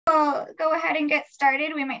we'll go ahead and get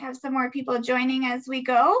started. We might have some more people joining as we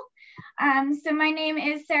go. So my name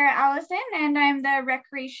is Sarah Allison, and I'm the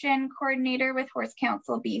Recreation Coordinator with Horse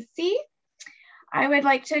Council BC. I would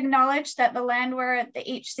like to acknowledge that the land where the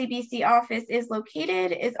HCBC office is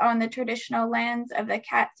located is on the traditional lands of the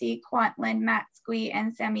Katzie, Kwantlen, Matsqui,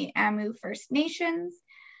 and Sami-Amu First Nations.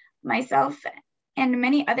 Myself and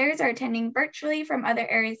many others are attending virtually from other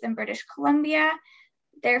areas in British Columbia.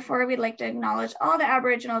 Therefore, we'd like to acknowledge all the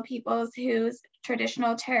Aboriginal peoples whose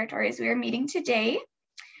traditional territories we are meeting today.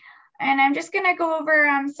 And I'm just going to go over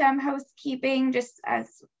some housekeeping just as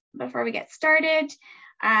before we get started.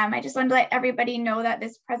 I just wanted to let everybody know that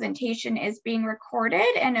this presentation is being recorded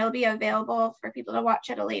and it'll be available for people to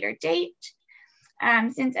watch at a later date.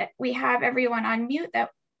 Since we have everyone on mute,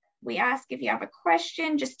 that we ask if you have a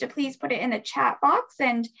question, just to please put it in the chat box.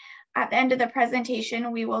 And at the end of the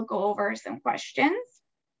presentation, we will go over some questions.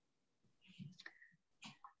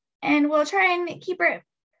 And we'll try and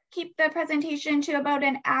keep the presentation to about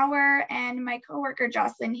an hour. And my coworker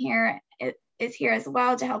Jocelyn here is here as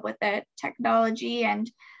well to help with the technology and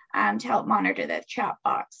to help monitor the chat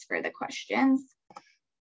box for the questions.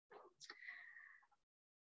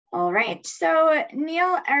 All right, so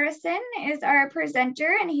Neil Arason is our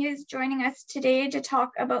presenter, and he is joining us today to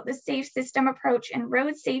talk about the safe system approach in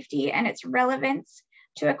road safety and its relevance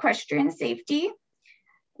to equestrian safety.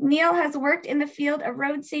 Neil has worked in the field of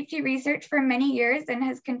road safety research for many years and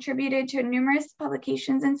has contributed to numerous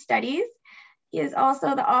publications and studies. He is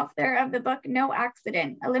also the author of the book, No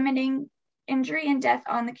Accident, Eliminating Injury and Death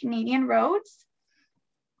on the Canadian Roads.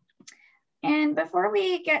 And before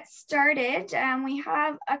we get started, we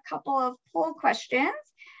have a couple of poll questions,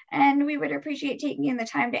 and we would appreciate taking the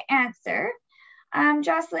time to answer.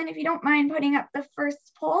 Jocelyn, if you don't mind putting up the first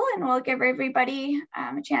poll, and we'll give everybody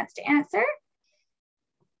a chance to answer.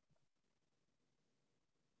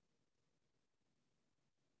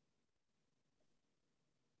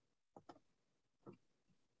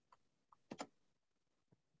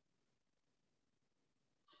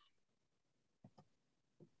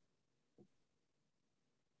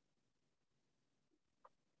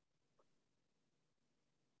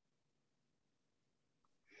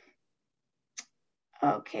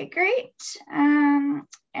 Okay, great. And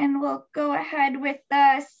we'll go ahead with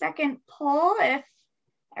the second poll if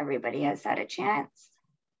everybody has had a chance.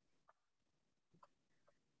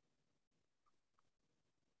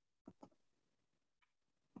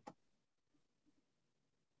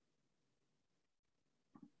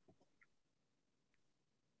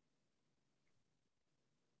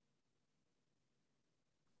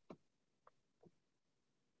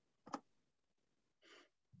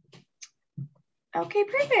 Okay,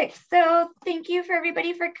 perfect. So thank you for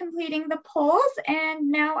everybody for completing the polls.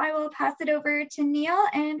 And now I will pass it over to Neil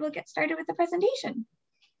and we'll get started with the presentation.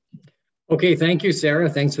 Okay, thank you, Sarah.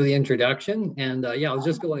 Thanks for the introduction. And yeah, I'll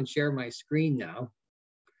just go and share my screen now.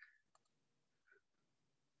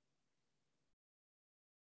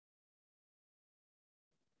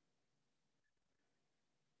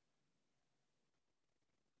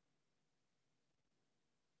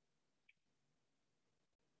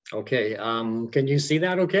 Okay, can you see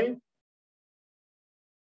that okay?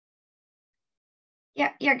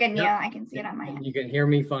 Yeah, you're good, Neil. I can see it on my end. You can hear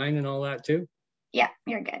me fine and all that too? Yeah,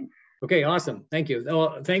 you're good. Okay, awesome. Thank you.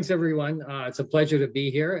 Well, thanks, everyone. It's a pleasure to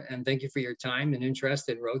be here, and thank you for your time and interest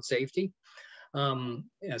in road safety,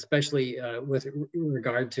 especially with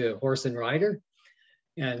regard to horse and rider.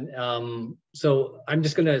 And so I'm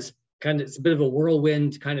just going to it's a bit of a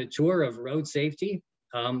whirlwind kind of tour of road safety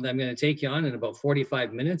that I'm going to take you on in about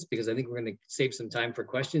 45 minutes, because I think we're going to save some time for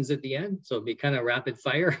questions at the end. So it'll be kind of rapid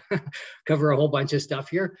fire, cover a whole bunch of stuff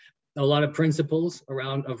here. A lot of principles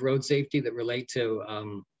of road safety that relate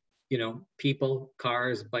to, you know, people,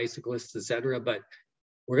 cars, bicyclists, etc. But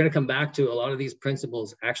we're going to come back to a lot of these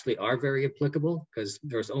principles actually are very applicable, because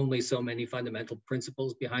there's only so many fundamental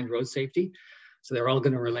principles behind road safety. So they're all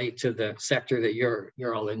going to relate to the sector that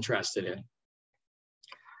you're all interested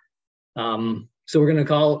in. So we're going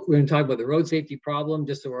to talk about the road safety problem,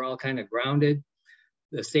 just so we're all kind of grounded.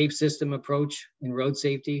 The safe system approach in road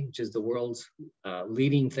safety, which is the world's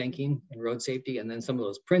leading thinking in road safety, and then some of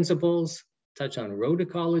those principles, touch on road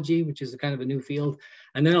ecology, which is a kind of a new field.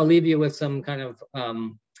 And then I'll leave you with some kind of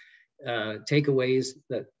takeaways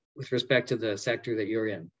that with respect to the sector that you're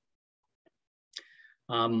in.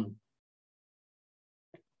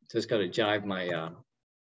 Just got to jive my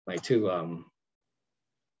my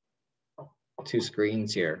two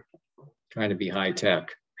screens here, trying to be high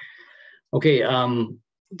tech. Okay,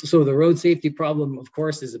 So the road safety problem, of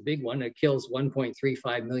course, is a big one. It kills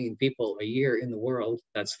 1.35 million people a year in the world.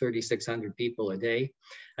 That's 3,600 people a day.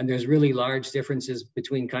 And there's really large differences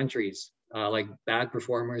between countries, like bad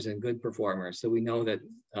performers and good performers. So we know that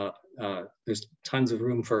there's tons of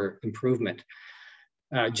room for improvement.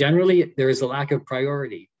 Generally, there is a lack of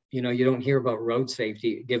priority. You know, you don't hear about road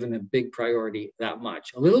safety given a big priority that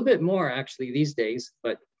much. A little bit more actually these days,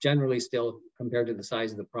 but generally still compared to the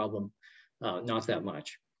size of the problem, not that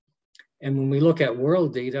much. And when we look at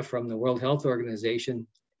world data from the World Health Organization,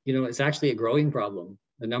 you know, it's actually a growing problem.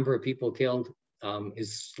 The number of people killed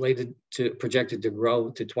is projected to grow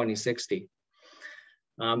to 2060.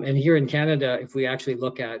 And here in Canada, if we actually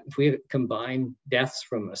look at, if we combine deaths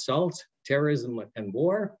from assault, terrorism, and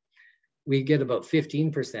war, we get about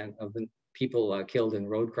 15% of the people killed in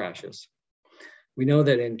road crashes. We know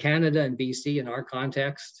that in Canada and BC, in our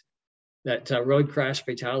context, that road crash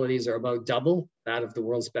fatalities are about double that of the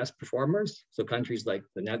world's best performers. So countries like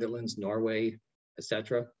the Netherlands, Norway,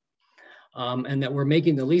 etc. And that we're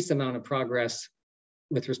making the least amount of progress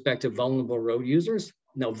with respect to vulnerable road users.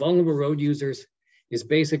 Now, vulnerable road users is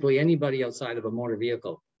basically anybody outside of a motor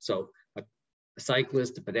vehicle. So a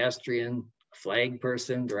cyclist, a pedestrian, a flag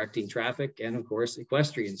person directing traffic, and of course,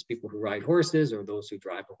 equestrians, people who ride horses or those who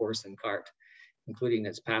drive a horse and cart, including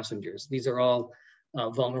its passengers. These are all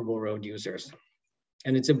vulnerable road users.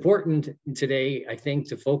 And it's important today, I think,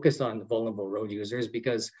 to focus on the vulnerable road users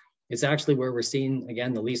because it's actually where we're seeing,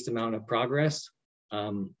 again, the least amount of progress.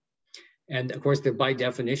 And of course, they're by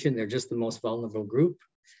definition, they're just the most vulnerable group.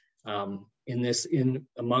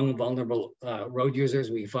 Among vulnerable road users,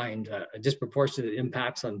 we find disproportionate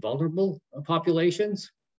impacts on vulnerable populations.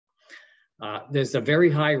 There's a very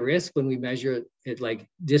high risk when we measure it like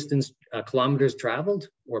distance, kilometers traveled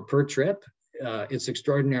or per trip. It's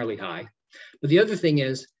extraordinarily high. But the other thing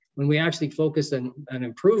is, when we actually focus on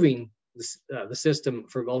improving the system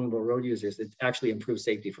for vulnerable road users, it actually improves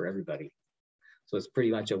safety for everybody. So it's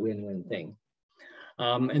pretty much a win-win thing.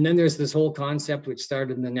 And then there's this whole concept which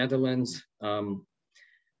started in the Netherlands,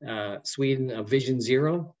 Sweden, of Vision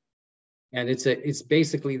Zero. And it's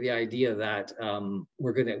basically the idea that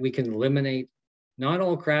we can eliminate not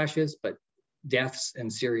all crashes, but deaths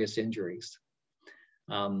and serious injuries.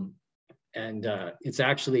 It's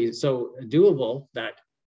actually so doable that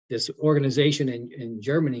this organization in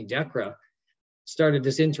Germany, DECRA, started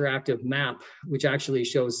this interactive map, which actually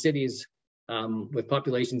shows cities with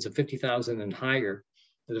populations of 50,000 and higher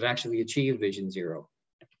that have actually achieved Vision Zero.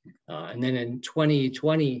 And then in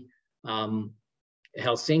 2020,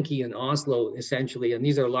 Helsinki and Oslo, essentially, and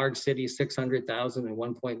these are large cities, 600,000 and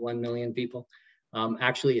 1.1 million people,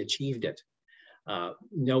 actually achieved it.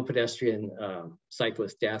 No pedestrian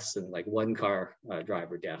cyclist deaths and like one car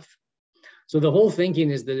driver death. So the whole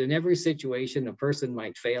thinking is that in every situation, a person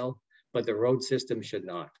might fail, but the road system should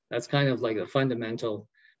not. That's kind of like the fundamental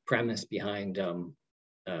premise behind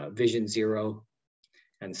Vision Zero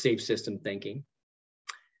and safe system thinking.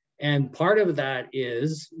 And part of that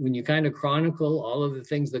is when you kind of chronicle all of the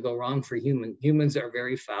things that go wrong for humans are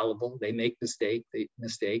very fallible. They make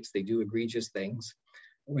mistakes, they do egregious things.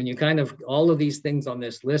 When you kind of, all of these things on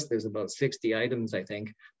this list, there's about 60 items, I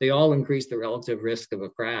think, they all increase the relative risk of a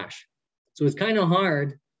crash. So it's kind of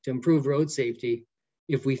hard to improve road safety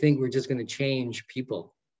if we think we're just going to change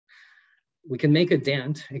people. We can make a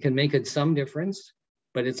dent, it can make some difference,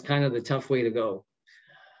 but it's kind of the tough way to go.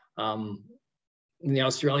 And the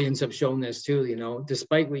Australians have shown this too, you know,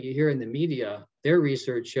 despite what you hear in the media, their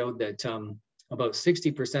research showed that about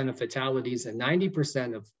 60% of fatalities and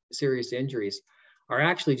 90% of serious injuries are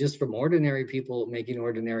actually just from ordinary people making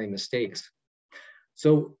ordinary mistakes.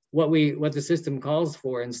 So what the system calls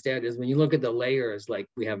for instead is when you look at the layers, like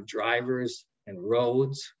we have drivers and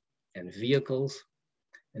roads and vehicles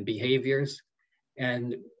and behaviors,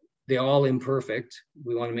 and they're all imperfect.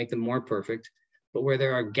 We want to make them more perfect. But where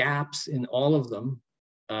there are gaps in all of them,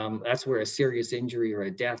 that's where a serious injury or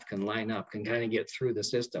a death can line up, can kind of get through the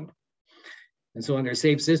system. And so under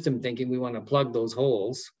safe system thinking, we want to plug those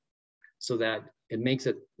holes so that it makes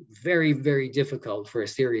it very, very difficult for a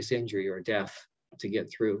serious injury or death to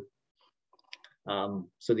get through.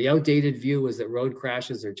 So the outdated view is that road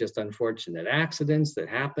crashes are just unfortunate accidents that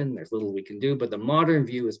happen. There's little we can do, but the modern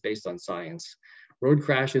view is based on science. Road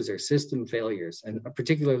crashes are system failures, and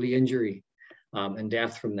particularly injury and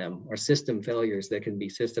death from them are system failures that can be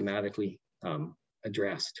systematically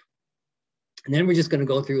addressed. And then we're just going to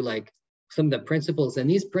go through like some of the principles, and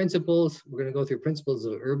these principles, we're going to go through principles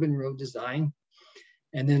of urban road design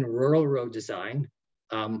and then rural road design.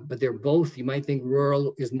 But they're both, you might think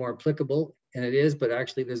rural is more applicable. and it is, but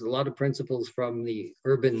actually there's a lot of principles from the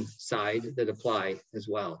urban side that apply as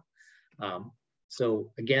well.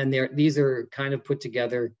 So again, these are kind of put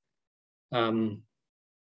together, you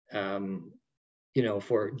know,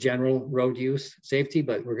 for general road use safety,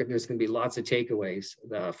 but there's going to be lots of takeaways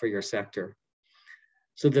for your sector.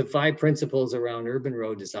 So the 5 principles around urban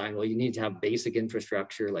road design, well, you need to have basic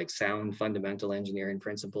infrastructure like sound fundamental engineering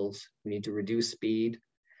principles. We need to reduce speed,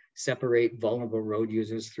 separate vulnerable road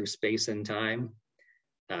users through space and time,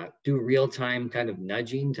 do real-time kind of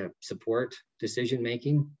nudging to support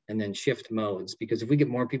decision-making, and then shift modes. Because if we get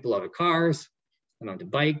more people out of cars and onto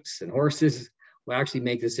bikes and horses, we'll actually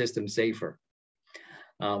make the system safer.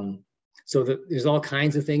 So there's all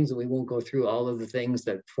kinds of things, and we won't go through all of the things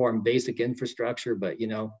that form basic infrastructure, but, you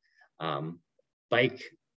know, bike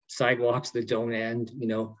sidewalks that don't end, you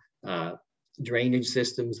know, drainage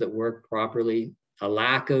systems that work properly, a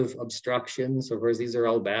lack of obstructions. Of course, these are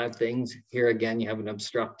all bad things. Here again, you have an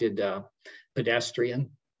obstructed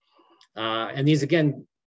pedestrian. And these again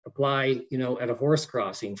apply, you know, at a horse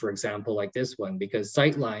crossing, for example, like this one, because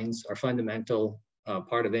sight lines are fundamental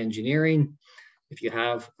part of engineering. If you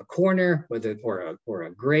have a corner, whether or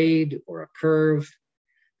a grade or a curve,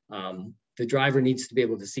 the driver needs to be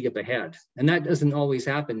able to see up ahead. And that doesn't always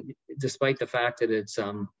happen, despite the fact that it's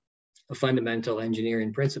a fundamental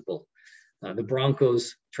engineering principle. The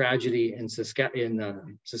Broncos tragedy in Saskatchewan,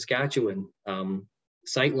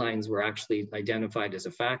 sight lines were actually identified as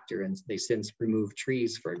a factor, and they since removed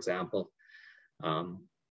trees, for example,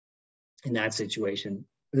 in that situation.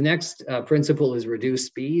 The next principle is reduce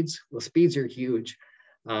speeds. Well, speeds are huge.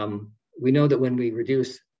 We know that when we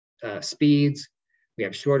reduce speeds, we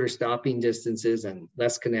have shorter stopping distances and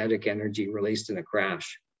less kinetic energy released in a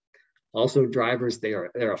crash. Also, drivers, their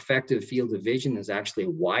effective field of vision is actually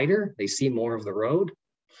wider. They see more of the road.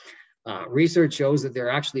 Research shows that they're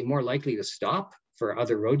actually more likely to stop for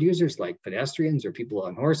other road users like pedestrians or people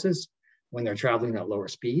on horses when they're traveling at lower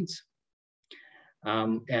speeds.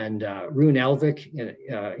 Rune Elvik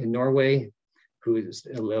in Norway, who is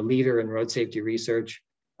a leader in road safety research,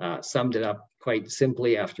 summed it up quite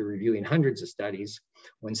simply after reviewing hundreds of studies.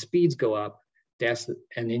 When speeds go up, deaths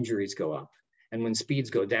and injuries go up. And when speeds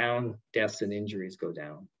go down, deaths and injuries go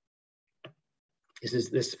down.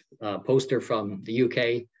 This poster from the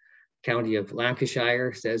UK, county of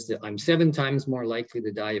Lancashire, says that I'm 7 times more likely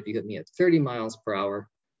to die if you hit me at 30 miles per hour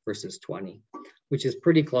versus 20, which is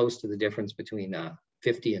pretty close to the difference between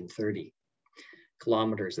 50 and 30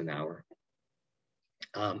 kilometers an hour.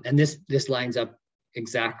 And this lines up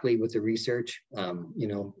exactly with the research, you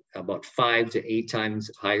know, about 5 to 8 times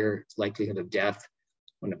higher likelihood of death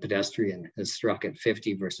when a pedestrian is struck at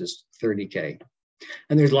 50 versus 30K.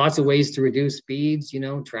 And there's lots of ways to reduce speeds, you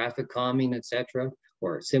know, traffic calming, etc.,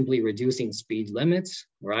 or simply reducing speed limits.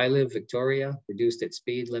 Where I live, Victoria, reduced its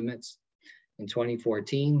speed limits in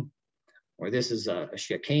 2014. Or this is a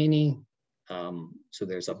chicane, so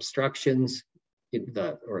there's obstructions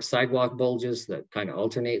or sidewalk bulges that kind of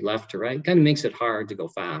alternate left to right. Kind of makes it hard to go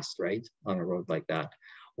fast, right, on a road like that.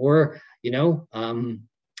 Or, you know,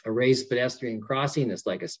 a raised pedestrian crossing is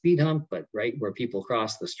like a speed hump, but right where people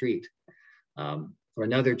cross the street. Or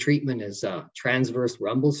another treatment is transverse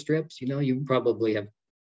rumble strips. You know, you probably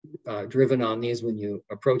have driven on these when you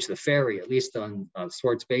approach the ferry, at least on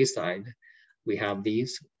Swartz Bay side. We have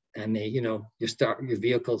these, and they, you know, your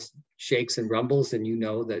vehicle shakes and rumbles, and you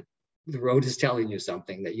know that the road is telling you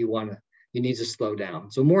something that you need to slow down.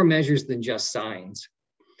 So more measures than just signs.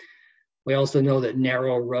 We also know that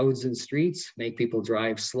narrow roads and streets make people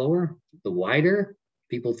drive slower. The wider,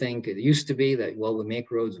 people think it used to be that, well, we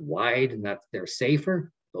make roads wide and that they're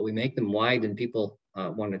safer, but we make them wide and people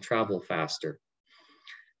want to travel faster,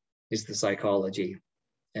 is the psychology.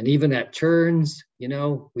 And even at turns, you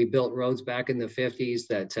know, we built roads back in the 50s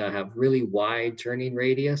that have really wide turning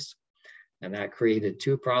radius. And that created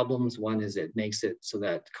 2 problems. One is it makes it so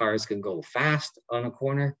that cars can go fast on a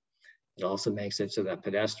corner. It also makes it so that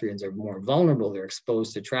pedestrians are more vulnerable. They're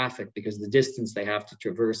exposed to traffic because the distance they have to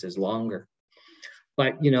traverse is longer.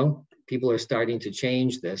 But, you know, people are starting to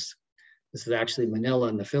change this. This is actually Manila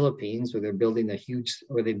in the Philippines, where they're building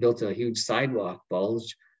they built a huge sidewalk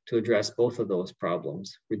bulge to address both of those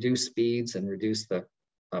problems, reduce speeds and reduce the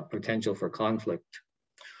potential for conflict.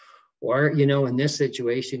 Or, you know, in this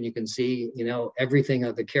situation, you can see, you know, everything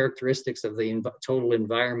of the characteristics of the total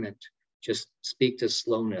environment just speak to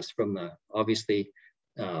slowness from obviously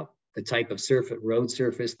the type of road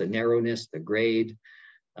surface, the narrowness, the grade,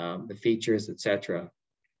 the features, etc.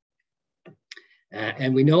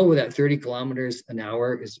 And we know that 30 kilometers an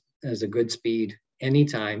hour is a good speed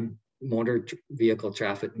anytime motor vehicle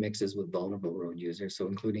traffic mixes with vulnerable road users, so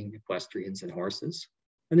including equestrians and horses.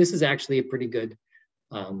 And this is actually a pretty good,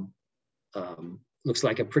 looks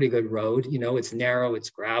like a pretty good road. You know, it's narrow, it's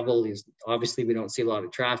gravel. Obviously, we don't see a lot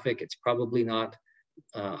of traffic. It's probably not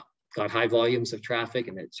got high volumes of traffic,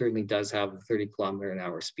 and it certainly does have a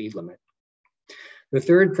 30-kilometer-an-hour speed limit. The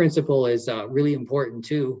third principle is really important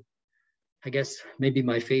too. I guess maybe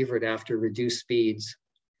my favorite after reduced speeds,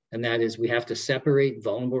 and that is we have to separate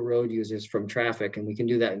vulnerable road users from traffic, and we can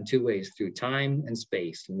do that in two ways, through time and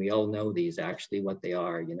space. And we all know these actually, what they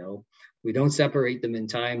are. You know, we don't separate them in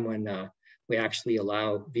time when we actually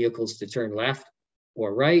allow vehicles to turn left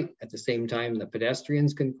or right at the same time the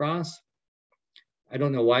pedestrians can cross. I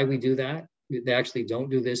don't know why we do that. They actually don't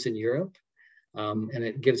do this in Europe, and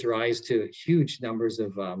it gives rise to huge numbers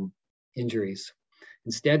of injuries.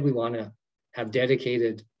 Instead, we want to have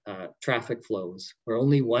dedicated traffic flows where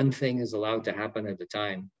only one thing is allowed to happen at a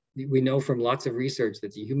time. We know from lots of research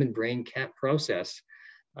that the human brain can't process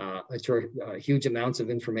huge amounts of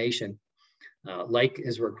information like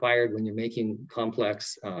is required when you're making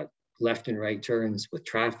complex left and right turns with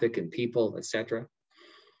traffic and people, etc.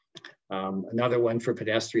 Another one for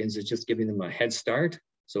pedestrians is just giving them a head start.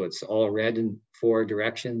 So it's all red in 4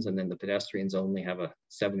 directions, and then the pedestrians only have a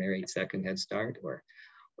 7 or 8 second head start, or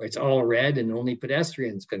it's all red and only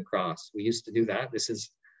pedestrians can cross. We used to do that. This is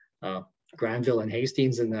Granville and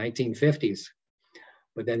Hastings in the 1950s.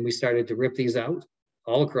 But then we started to rip these out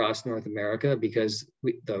all across North America because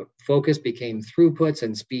the focus became throughputs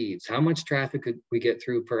and speeds. How much traffic could we get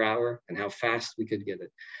through per hour and how fast we could get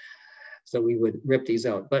it. So we would rip these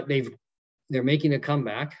out, but they're making a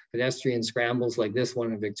comeback. Pedestrian scrambles like this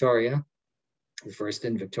one in Victoria, the first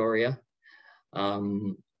in Victoria,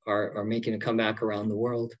 are making a comeback around the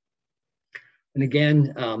world. And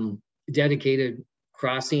again, dedicated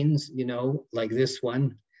crossings, you know, like this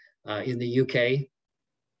one in the UK.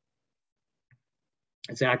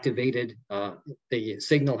 It's activated. The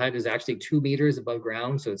signal head is actually 2 meters above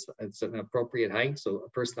ground, so it's an appropriate height. So a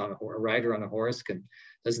person a rider on a horse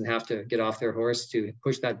doesn't have to get off their horse to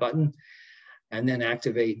push that button, and then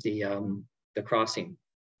activate the crossing.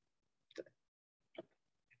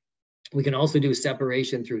 We can also do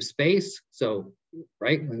separation through space. So,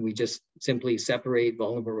 right, when we just simply separate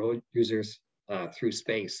vulnerable road users through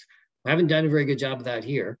space. We haven't done a very good job of that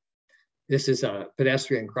here. This is a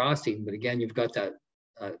pedestrian crossing, but again, you've got that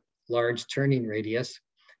large turning radius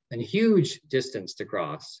and huge distance to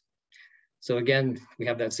cross. So again, we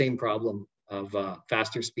have that same problem of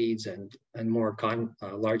faster speeds and more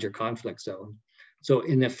larger conflict zone. So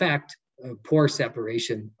in effect, poor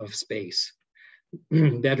separation of space.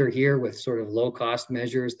 Better here with sort of low cost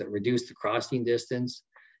measures that reduce the crossing distance,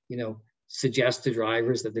 you know, suggest to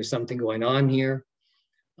drivers that there's something going on here.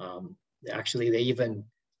 Actually, they even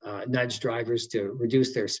nudge drivers to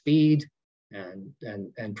reduce their speed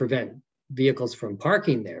and prevent vehicles from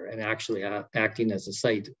parking there and actually acting as a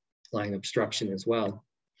sight line obstruction as well.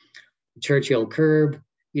 Churchill curb,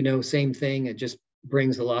 you know, same thing. It just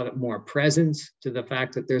brings a lot more presence to the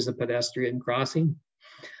fact that there's a pedestrian crossing,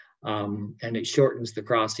 and it shortens the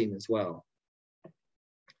crossing as well.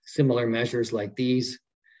 Similar measures like these,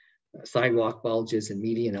 sidewalk bulges and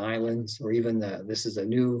median islands, or even this is a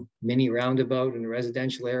new mini roundabout in a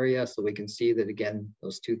residential area. So we can see that again,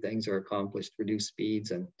 those two things are accomplished: reduced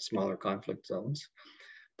speeds and smaller conflict zones.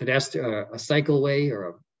 A cycleway or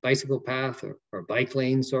a bicycle path or bike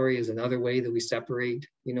lane, sorry, is another way that we separate,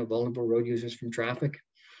 you know, vulnerable road users from traffic.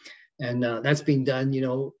 And that's being done, you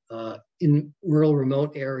know, in rural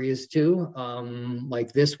remote areas too.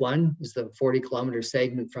 Like this one is the 40-kilometer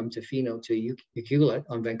segment from Tofino to Ucluelet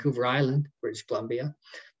on Vancouver Island, British Columbia.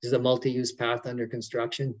 This is a multi-use path under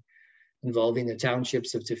construction involving the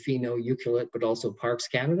townships of Tofino, Ucluelet, but also Parks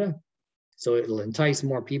Canada. So it'll entice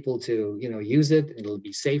more people to, you know, use it. It'll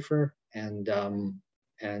be safer and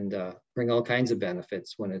bring all kinds of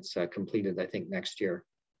benefits when it's completed, I think, next year.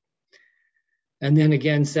 And then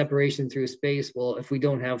again, separation through space. Well, if we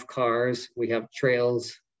don't have cars, we have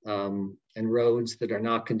trails and roads that are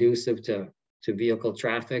not conducive to vehicle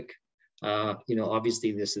traffic. You know,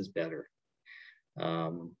 obviously this is better.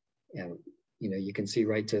 And, you know, you can see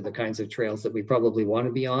right to the kinds of trails that we probably want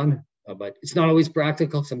to be on, but it's not always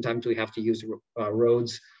practical. Sometimes we have to use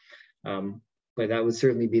roads, but that would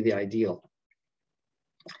certainly be the ideal.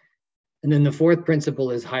 And then the fourth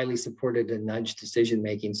principle is highly supported and nudged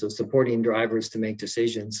decision-making. So supporting drivers to make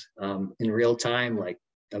decisions in real time, like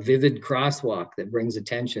a vivid crosswalk that brings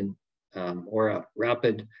attention, or a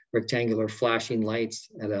rapid rectangular flashing lights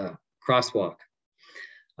at a crosswalk.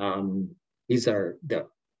 These are the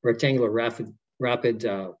rectangular rapid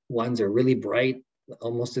ones are really bright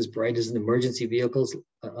almost as bright as an emergency vehicle's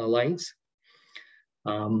lights.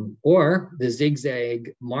 Or the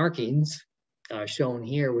zigzag markings shown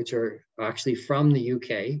here, which are actually from the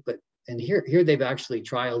UK, and here they've actually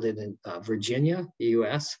trialed it in Virginia, the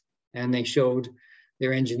US, and they showed,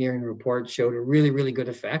 their engineering report showed a really, really good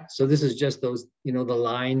effect. So this is just those, the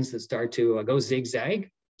lines that start to go zigzag.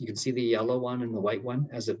 You can see the yellow one and the white one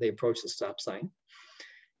as they approach the stop sign.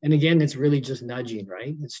 And again, it's really just nudging,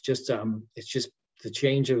 right? It's just the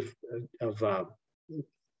change of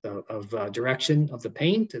direction of the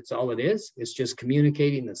paint. It's all it is. It's just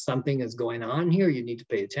communicating that something is going on here. You need to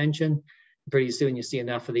pay attention. Pretty soon you see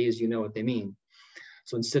enough of these, you know what they mean.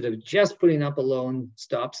 So instead of just putting up a lone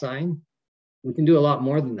stop sign, we can do a lot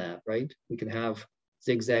more than that, right? We can have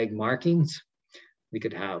zigzag markings. We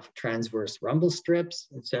could have transverse rumble strips,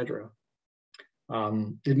 etc.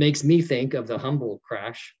 It makes me think of the Humboldt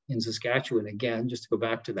crash in Saskatchewan again, just to go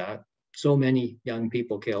back to that. So many young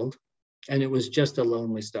people killed, and it was just a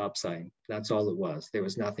lonely stop sign. That's all it was. There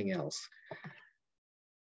was nothing else.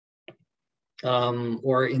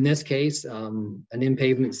 Or in this case, an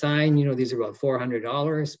in-pavement sign, these are about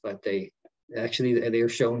 $400, but they're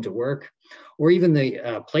shown to work. Or even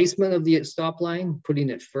the placement of the stop line, putting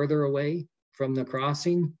it further away from the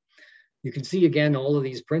crossing. You can see again, all of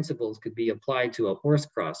these principles could be applied to a horse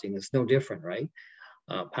crossing. It's no different, right?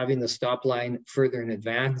 Having the stop line further in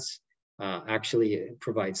advance actually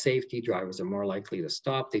provides safety. Drivers are more likely to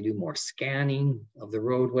stop. They do more scanning of the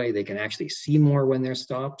roadway. They can actually see more when they're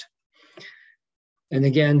stopped. And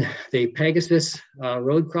again, the Pegasus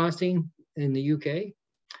road crossing in the UK.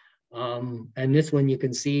 And this one you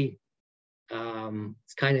can see,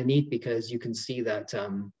 it's kind of neat because you can see that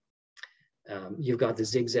you've got the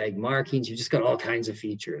zigzag markings. You've just got all kinds of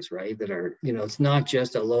features, right? That are, it's not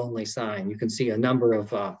just a lonely sign. You can see a number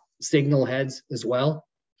of signal heads as well.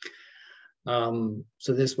 So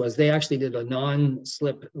they actually did a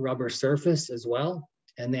non-slip rubber surface as well.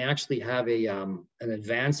 And they actually have an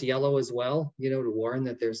advanced yellow as well, to warn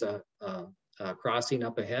that there's a crossing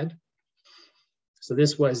up ahead. So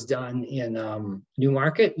this was done in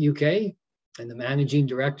Newmarket, UK. And the managing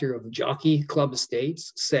director of Jockey Club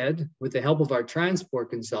Estates said, with the help of our transport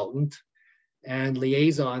consultant and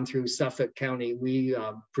liaison through Suffolk County, we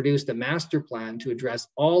produced a master plan to address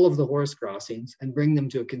all of the horse crossings and bring them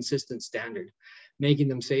to a consistent standard, making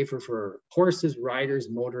them safer for horses, riders,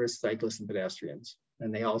 motorists, cyclists, and pedestrians.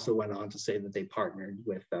 And they also went on to say that they partnered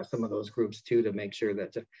with some of those groups too, to make sure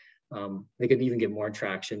that they could even get more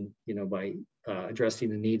traction, by addressing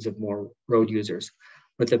the needs of more road users.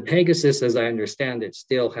 But the Pegasus, as I understand it,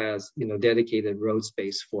 still has, dedicated road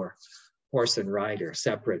space for horse and rider,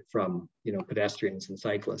 separate from, pedestrians and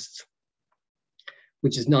cyclists,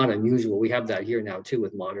 which is not unusual. We have that here now too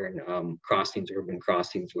with modern crossings, urban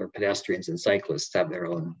crossings, where pedestrians and cyclists have their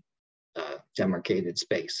own demarcated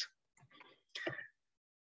space.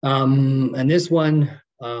 And this one,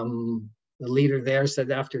 the leader there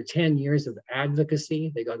said after 10 years of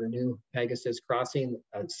advocacy, they got a new Pegasus crossing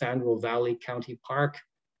at Sandwell Valley County Park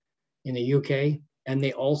in the UK, and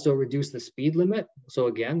they also reduced the speed limit. So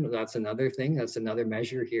again, that's another thing, that's another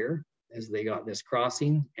measure here, as they got this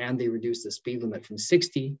crossing, and they reduced the speed limit from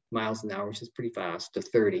 60 miles an hour, which is pretty fast, to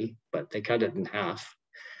 30, but they cut it in half.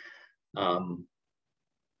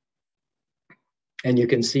 And you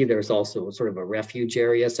can see there's also sort of a refuge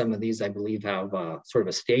area. Some of these, I believe, have sort of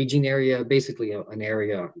a staging area, basically an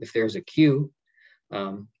area, if there's a queue,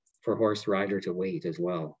 for horse rider to wait as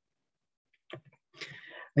well.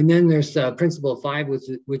 And then there's principle 5,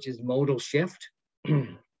 which is modal shift,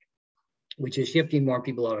 which is shifting more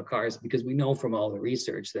people out of cars, because we know from all the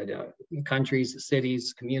research that countries,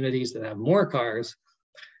 cities, communities that have more cars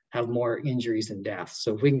have more injuries and deaths.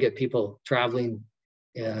 So if we can get people traveling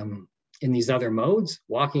in these other modes,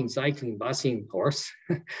 walking, cycling, busing, horse,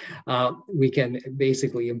 we can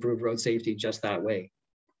basically improve road safety just that way.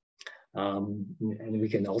 And we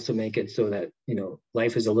can also make it so that,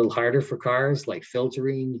 life is a little harder for cars, like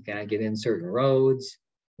filtering. You can't get in certain roads.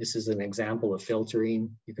 This is an example of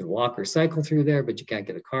filtering. You can walk or cycle through there, but you can't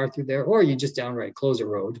get a car through there, or you just downright close a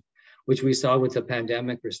road, which we saw with the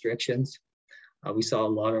pandemic restrictions. We saw a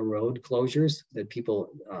lot of road closures that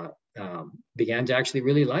people began to actually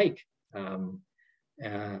really like. And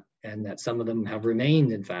that some of them have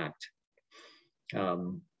remained, in fact.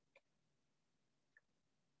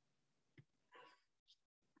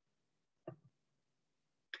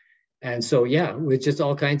 And so, yeah, with just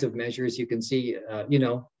all kinds of measures, you can see,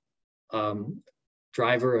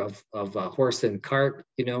 driver of horse and cart,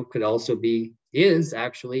 could also is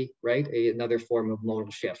actually, right, another form of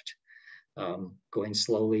modal shift, going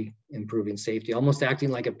slowly, improving safety, almost acting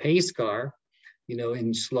like a pace car, you know,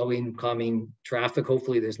 in slowing, calming traffic.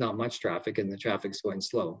 Hopefully there's not much traffic and the traffic's going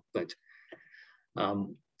slow. But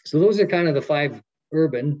so those are kind of the 5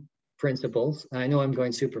 urban principles. I know I'm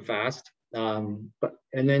going super fast, and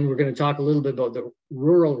then we're going to talk a little bit about the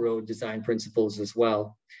rural road design principles as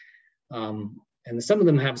well. And some of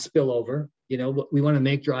them have spillover. You know, but we want to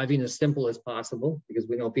make driving as simple as possible because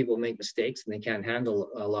we know people make mistakes and they can't handle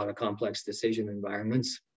a lot of complex decision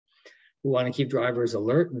environments. We want to keep drivers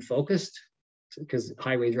alert and focused because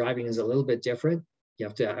highway driving is a little bit different. You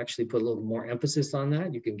have to actually put a little more emphasis on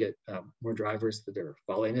that. You can get more drivers that are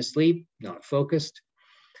falling asleep, not focused.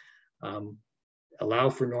 Allow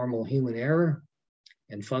for normal human error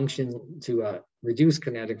and function to reduce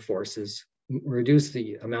kinetic forces, reduce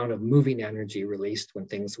the amount of moving energy released when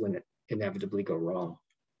things inevitably go wrong.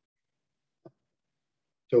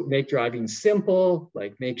 So make driving simple,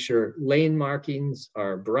 like make sure lane markings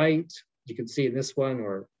are bright. You can see in this one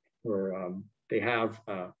where they have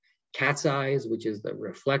cat's eyes, which is the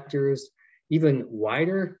reflectors. Even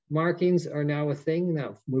wider markings are now a thing,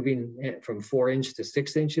 now moving from 4 inches to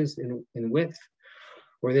 6 inches in width.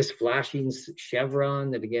 Or this flashing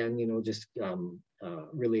chevron that again, you know, just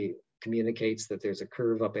really communicates that there's a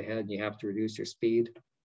curve up ahead and you have to reduce your speed.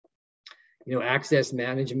 You know, access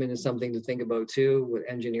management is something to think about too, what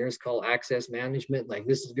engineers call access management. Like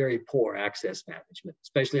this is very poor access management,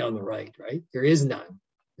 especially on the right? There is none.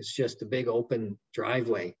 It's just a big open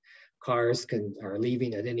driveway. Cars are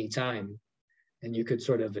leaving at any time. And you could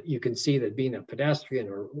you can see that being a pedestrian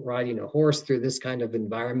or riding a horse through this kind of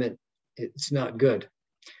environment, it's not good.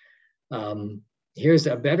 Here's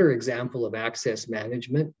a better example of access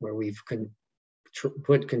management where we've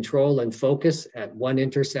put control and focus at one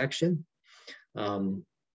intersection. And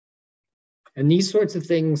these sorts of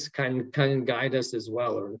things kind of guide us as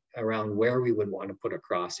well around where we would want to put a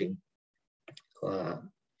crossing,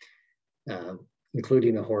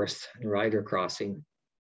 including a horse and rider crossing.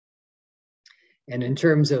 And in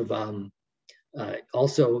terms of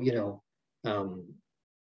also, you know,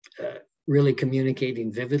 really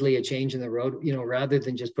communicating vividly a change in the road, you know, rather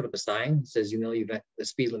than just put up a sign that says, you know, the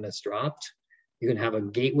speed limit's dropped, you can have a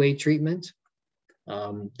gateway treatment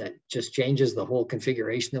that just changes the whole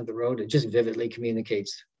configuration of the road. It just vividly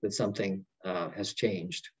communicates that something has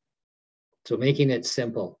changed. So making it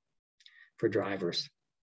simple for drivers.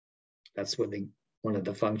 That's what one of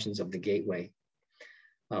the functions of the gateway.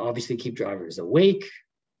 Obviously keep drivers awake.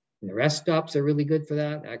 And the rest stops are really good for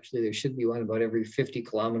that. Actually, there should be one about every 50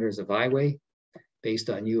 kilometers of highway based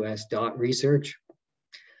on US DOT research.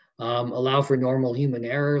 Allow for normal human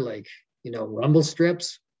error, like, you know, rumble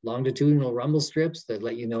strips, longitudinal rumble strips that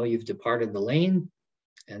let you know you've departed the lane,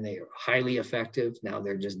 and they are highly effective. Now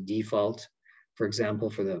they're just default. For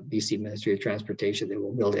example, for the BC Ministry of Transportation, they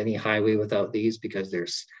won't build any highway without these because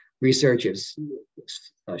there's research has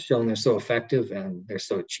shown they're so effective and they're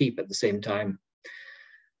so cheap at the same time.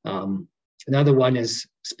 Another one is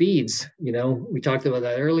speeds. You know, we talked about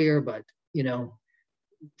that earlier, but, you know,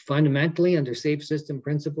 fundamentally under safe system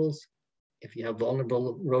principles, if you have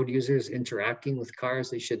vulnerable road users interacting with cars,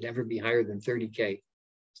 they should never be higher than 30K.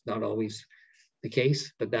 It's not always the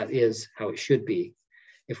case, but that is how it should be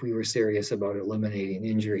if we were serious about eliminating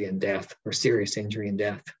injury and death or serious injury and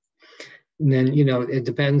death. And then, you know, it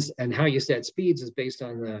depends, and how you set speeds is based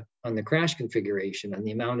on the crash configuration and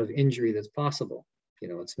the amount of injury that's possible. You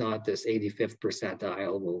know, it's not this 85th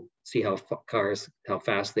percentile. We'll see how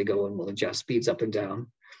fast they go and we'll adjust speeds up and down.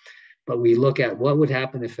 But we look at what would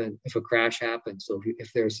happen if a crash happens. So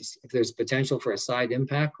if there's potential for a side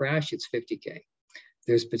impact crash, it's 50K. If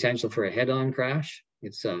there's potential for a head-on crash,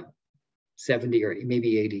 it's 70 or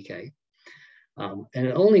maybe 80K.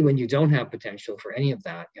 And only when you don't have potential for any of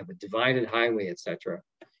that, you have a divided highway, etc.,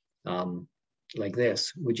 like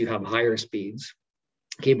this, would you have higher speeds.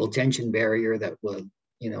 Cable tension barrier that will,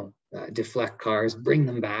 you know, deflect cars, bring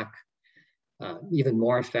them back, even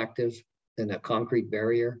more effective than a concrete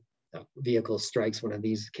barrier. A vehicle strikes one of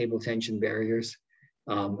these cable tension barriers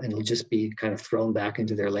and it'll just be kind of thrown back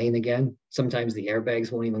into their lane again. Sometimes the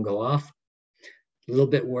airbags won't even go off. A little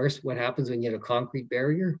bit worse what happens when you have a concrete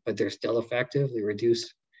barrier, but they're still effective. They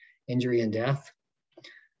reduce injury and death.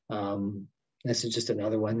 This is just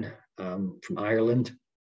another one from Ireland,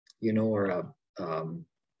 you know, or a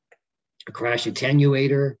crash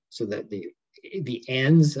attenuator, so that the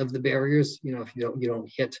ends of the barriers, you know, if you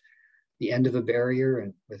don't hit the end of a barrier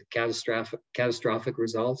and with catastrophic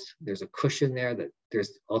results, there's a cushion there, that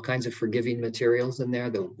there's all kinds of forgiving materials in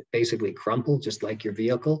there that will basically crumple just like your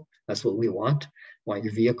vehicle. That's what we want. We want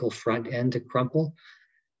your vehicle front end to crumple,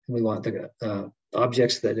 and we want the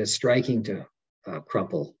objects that it's striking to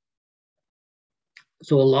crumple.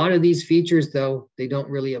 So a lot of these features, though, they don't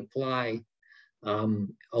really apply. A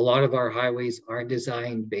lot of our highways aren't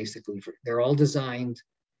designed basically they're all designed,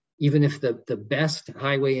 even if the best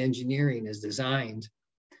highway engineering is designed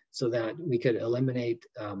so that we could eliminate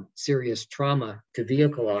serious trauma to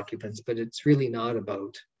vehicle occupants, but it's really not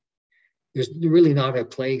about, there's really not a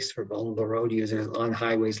place for vulnerable road users on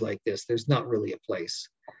highways like this. There's not really a place.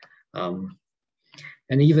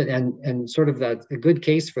 And even, and sort of that, a good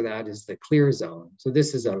case for that is the clear zone. So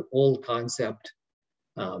this is an old concept,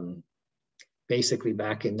 basically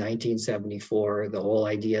back in 1974, the whole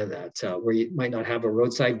idea that where you might not have a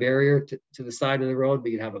roadside barrier to the side of the road,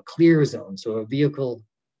 but you'd have a clear zone. So a vehicle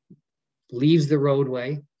leaves the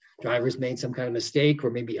roadway, drivers made some kind of mistake or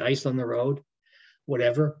maybe ice on the road,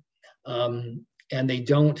 whatever, and they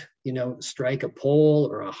don't, strike a pole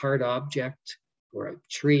or a hard object or a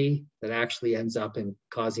tree that actually ends up in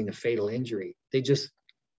causing a fatal injury. They just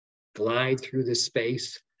glide through this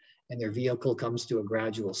space and their vehicle comes to a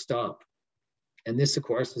gradual stop. And this, of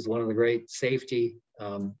course, was one of the great safety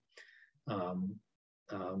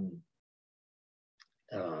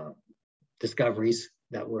discoveries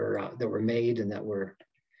that were made, and that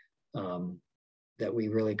we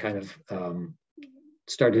really kind of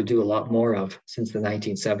started to do a lot more of since the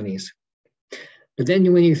 1970s. But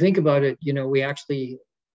then when you think about it, we actually,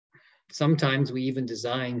 sometimes we even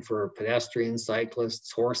design for pedestrians,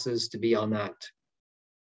 cyclists, horses to be on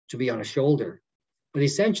a shoulder, but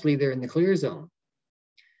essentially they're in the clear zone.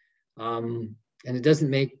 And it doesn't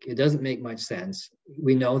make much sense.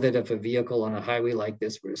 We know that if a vehicle on a highway like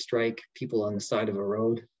this were to strike people on the side of a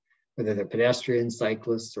road, whether they're pedestrians,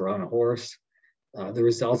 cyclists, or on a horse, the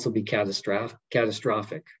results will be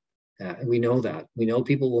catastrophic. And we know that. We know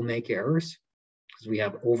people will make errors because we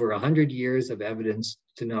have over 100 years of evidence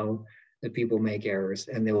to know that people make errors,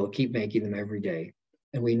 and they will keep making them every day.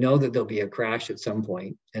 And we know that there'll be a crash at some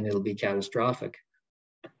point and it'll be catastrophic.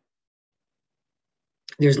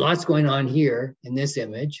 There's lots going on here in this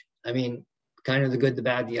image. I mean, kind of the good, the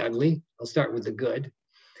bad, the ugly. I'll start with the good.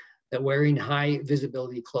 That wearing high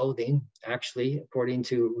visibility clothing, actually, according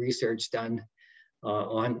to research done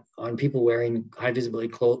on people wearing high visibility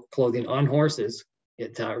clothing on horses,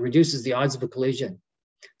 it reduces the odds of a collision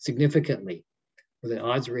significantly with an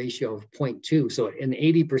odds ratio of 0.2. So an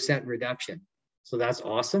 80% reduction. So that's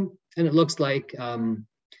awesome. And it looks like,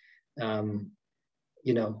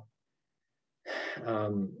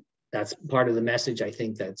 that's part of the message, I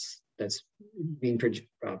think, that's being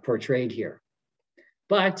portrayed here.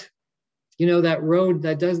 But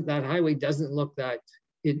that highway doesn't look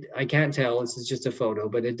I can't tell, it's just a photo,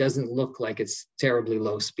 but it doesn't look like it's terribly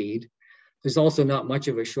low speed. There's also not much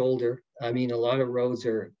of a shoulder. I mean, a lot of roads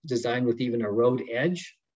are designed with even a road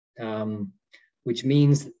edge, which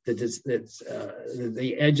means that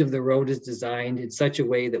the edge of the road is designed in such a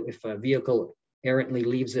way that if a vehicle errantly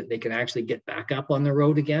leaves it, they can actually get back up on the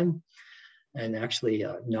road again and actually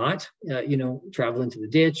not, travel into the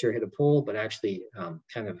ditch or hit a pole, but actually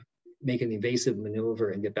kind of make an evasive maneuver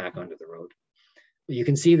and get back onto the road. But you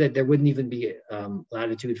can see that there wouldn't even be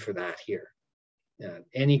latitude for that here.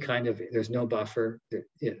 There's no buffer.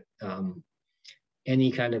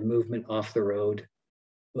 Any kind of movement off the road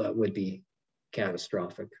would be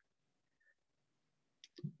catastrophic.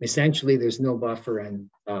 Essentially, there's no buffer, and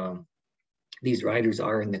these riders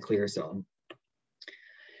are in the clear zone.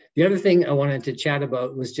 The other thing I wanted to chat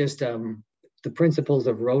about was just the principles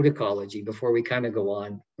of road ecology before we kind of go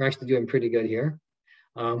on. We're actually doing pretty good here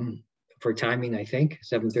for timing, I think,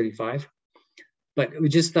 7:35. But we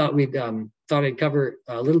just thought I'd cover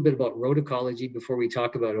a little bit about road ecology before we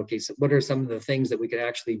talk about, okay, so what are some of the things that we could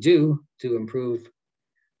actually do to improve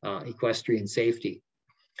equestrian safety?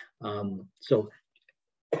 So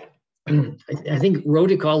I think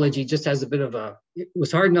road ecology just has a bit of it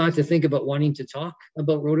was hard not to think about wanting to talk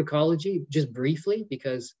about road ecology just briefly,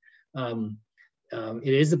 because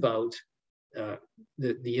it is about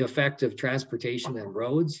the effect of transportation and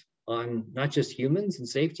roads on not just humans and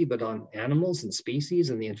safety, but on animals and species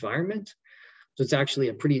and the environment. So it's actually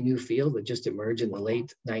a pretty new field that just emerged in the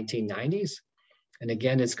late 1990s. And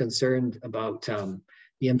again, it's concerned about the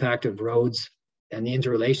impact of roads and the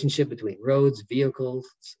interrelationship between roads, vehicles,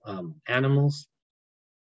 animals.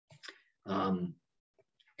 And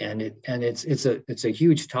it's a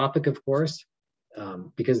huge topic, of course,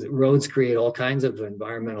 because roads create all kinds of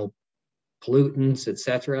environmental pollutants,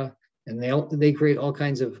 etc. And they create all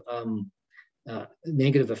kinds of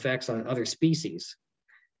negative effects on other species.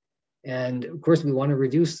 And of course, we want to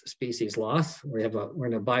reduce species loss. We're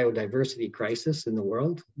in a biodiversity crisis in the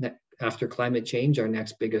world. After climate change, our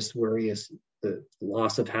next biggest worry is the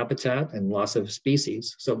loss of habitat and loss of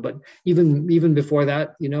species. So, but even before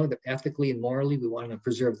that, you know, ethically and morally, we want to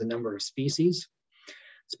preserve the number of species.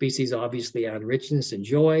 Species obviously add richness and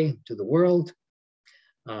joy to the world.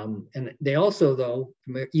 And they also, though,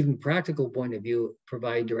 from an even practical point of view,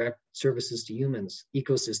 provide direct services to humans,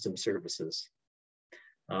 ecosystem services.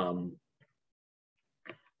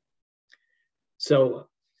 So,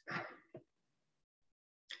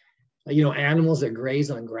 you know, animals that graze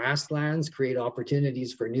on grasslands create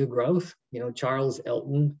opportunities for new growth. You know, Charles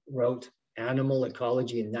Elton wrote Animal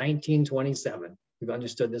Ecology in 1927. We've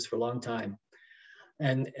understood this for a long time.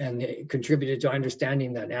 And it contributed to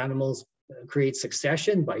understanding that animals create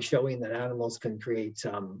succession by showing that animals can create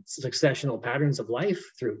successional patterns of life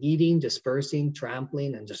through eating, dispersing,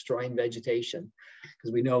 trampling, and destroying vegetation.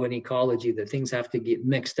 Because we know in ecology that things have to get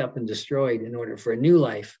mixed up and destroyed in order for a new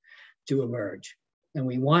life to emerge. And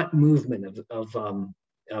we want movement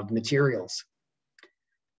of materials.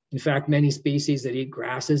 In fact, many species that eat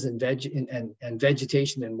grasses and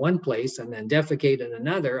vegetation in one place and then defecate in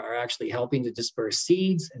another are actually helping to disperse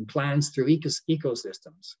seeds and plants through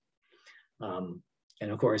ecosystems.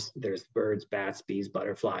 And of course, there's birds, bats, bees,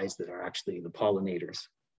 butterflies that are actually the pollinators.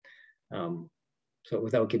 So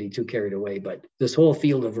without getting too carried away, but this whole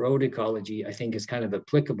field of road ecology, I think, is kind of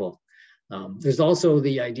applicable. There's also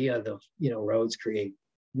the idea that, you know, roads create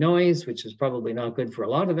noise, which is probably not good for a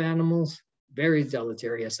lot of animals, very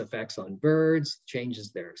deleterious effects on birds,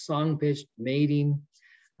 changes their song pitch, mating.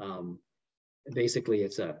 Basically,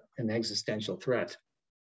 it's an existential threat.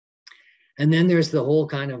 And then there's the whole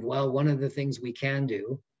kind of, well, one of the things we can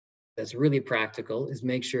do that's really practical is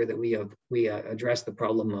make sure that we address the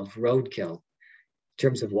problem of roadkill in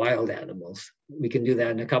terms of wild animals. We can do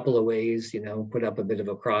that in a couple of ways, you know, put up a bit of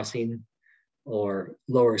a crossing or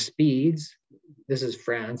lower speeds. This is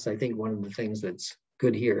France. I think one of the things that's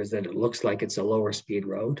good here is that it looks like it's a lower speed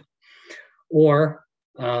road, or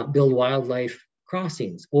build wildlife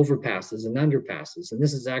crossings, overpasses and underpasses. And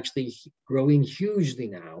this is actually growing hugely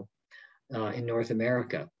now in North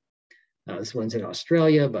America. This one's in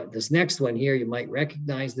Australia, but this next one here, you might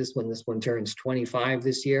recognize this one. This one turns 25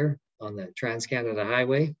 this year on the Trans-Canada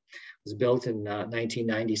Highway. It was built in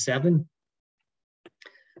 1997.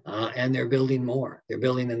 And they're building more. They're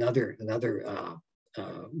building another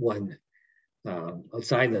one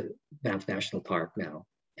outside the Banff National Park now.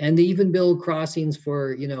 And they even build crossings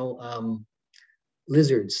for, you know,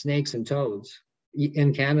 lizards, snakes, and toads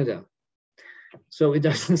in Canada. So it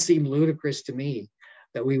doesn't seem ludicrous to me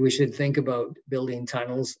that we should think about building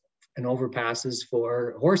tunnels and overpasses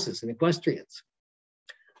for horses and equestrians.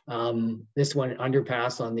 This one,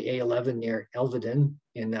 underpass on the A11 near Elvedon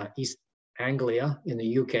in East Anglia in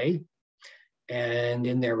the UK. And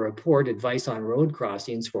in their report, Advice on Road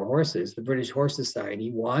Crossings for Horses, the British Horse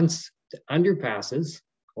Society wants underpasses,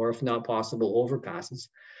 or if not possible, overpasses,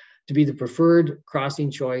 to be the preferred crossing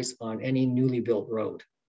choice on any newly built road.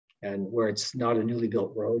 And where it's not a newly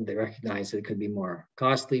built road, they recognize that it could be more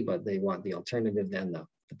costly, but they want the alternative than the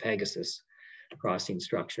Pegasus crossing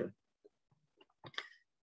structure.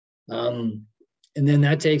 And then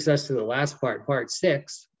that takes us to the last part, part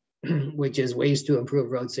 6, which is ways to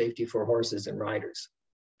improve road safety for horses and riders.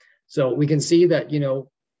 So we can see that, you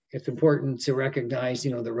know, it's important to recognize,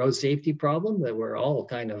 you know, the road safety problem that we're all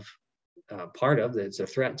kind of part of, that it's a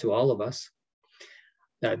threat to all of us.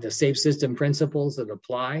 The safe system principles that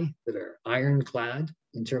apply, that are ironclad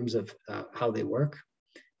in terms of how they work.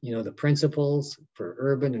 You know, the principles for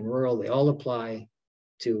urban and rural, they all apply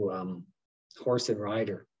to horse and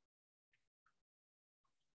rider.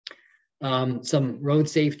 Some road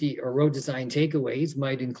safety or road design takeaways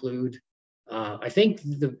might include, I think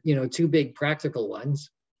the, you know, 2 big practical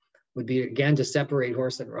ones would be, again, to separate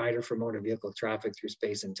horse and rider from motor vehicle traffic through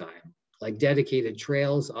space and time, like dedicated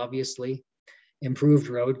trails, obviously, improved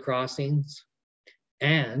road crossings,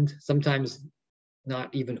 and sometimes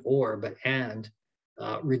not even or, but and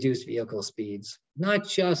reduced vehicle speeds. Not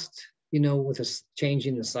just, you know, with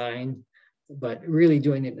changing the sign, but really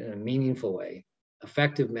doing it in a meaningful way.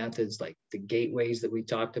 Effective methods like the gateways that we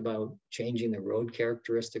talked about, changing the road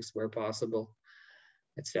characteristics where possible,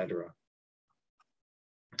 etc.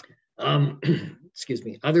 Excuse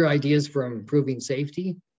me. Other ideas for improving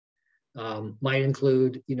safety might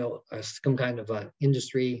include, you know, some kind of an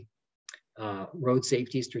industry road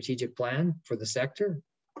safety strategic plan for the sector,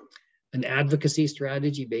 an advocacy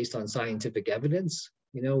strategy based on scientific evidence,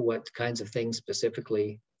 you know, what kinds of things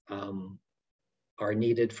specifically are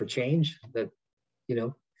needed for change that, you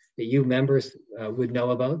know, that you members would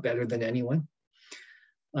know about better than anyone.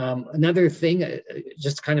 Another thing,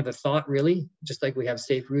 just kind of a thought really, just like we have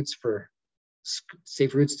safe routes for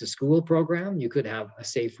Safe Routes to School program. You could have a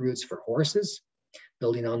Safe Routes for Horses,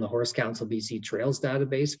 building on the Horse Council BC Trails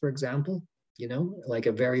database, for example, you know, like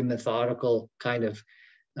a very methodical kind of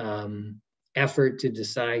effort to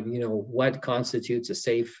decide, you know, what constitutes a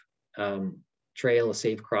safe trail, a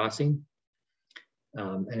safe crossing,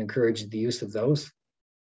 and encourage the use of those.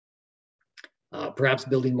 Perhaps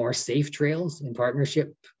building more safe trails in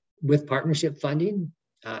partnership funding.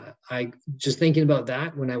 I just thinking about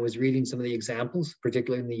that when I was reading some of the examples,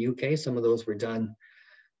 particularly in the UK, some of those were done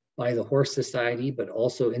by the Horse Society, but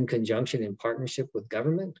also in conjunction in partnership with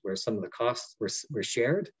government, where some of the costs were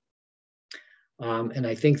shared. And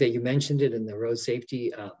I think that you mentioned it in the road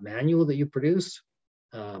safety manual that you produce,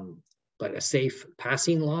 but a safe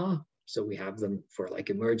passing law. So we have them for like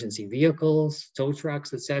emergency vehicles, tow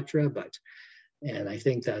trucks, etc. And I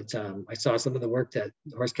think that I saw some of the work that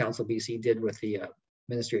Horse Council BC did with the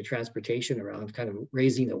Ministry of Transportation around kind of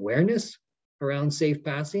raising awareness around safe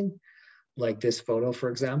passing, like this photo, for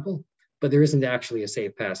example. But there isn't actually a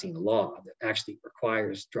safe passing law that actually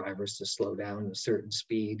requires drivers to slow down a certain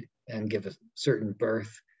speed and give a certain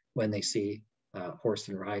berth when they see horse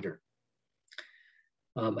and rider.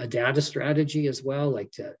 A data strategy as well,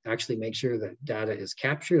 like to actually make sure that data is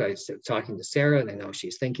captured. I was talking to Sarah, and I know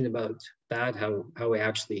she's thinking about that, how we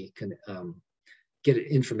actually can get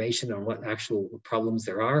information on what actual problems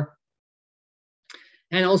there are.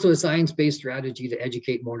 And also a science-based strategy to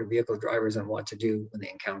educate motor vehicle drivers on what to do when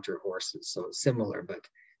they encounter horses. So it's similar, but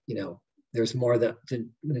you know, there's more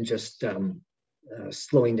than just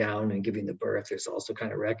slowing down and giving the berth. There's also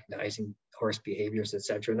kind of recognizing horse behaviors,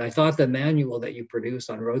 etc. And I thought the manual that you produce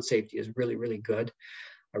on road safety is really, really good.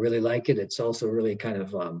 I really like it. It's also really kind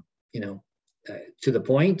of, you know, to the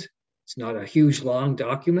point. It's not a huge, long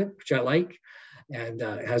document, which I like. And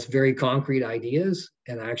it has very concrete ideas.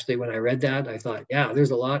 And actually, when I read that, I thought, yeah,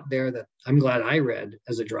 there's a lot there that I'm glad I read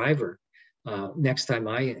as a driver next time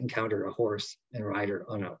I encounter a horse and rider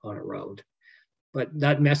on a road. But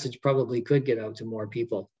that message probably could get out to more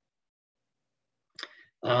people.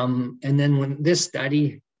 And then when this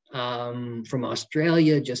study from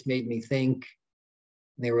Australia just made me think,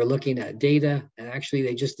 they were looking at data, and actually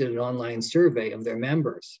they just did an online survey of their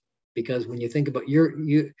members. Because when you think about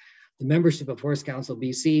the membership of Horse Council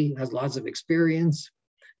BC has lots of experience.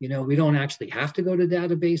 You know, we don't actually have to go to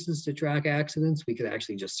databases to track accidents. We could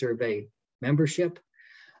actually just survey membership.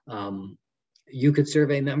 You could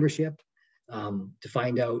survey membership to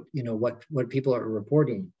find out, you know, what people are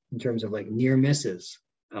reporting in terms of like near misses,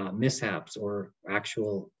 mishaps, or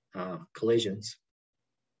actual collisions.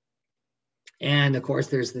 And of course,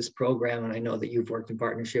 there's this program, and I know that you've worked in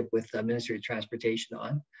partnership with the Ministry of Transportation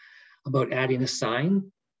on, about adding a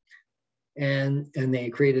sign. And they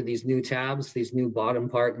created these new tabs, these new bottom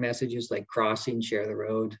part messages like crossing, share the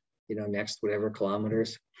road, you know, next whatever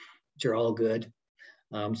kilometers, which are all good.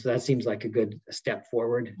 So that seems like a good step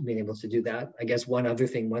forward, being able to do that. I guess one other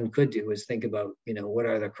thing one could do is think about, you know, what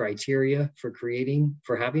are the criteria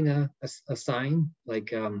for having a sign,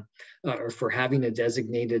 like, or for having a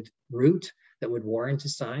designated route that would warrant a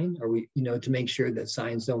sign, or you know, to make sure that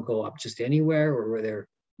signs don't go up just anywhere, or where they're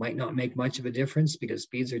might not make much of a difference because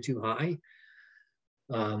speeds are too high.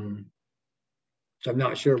 So I'm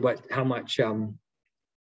not sure how much you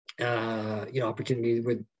know, opportunity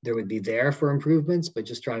there would be there for improvements, but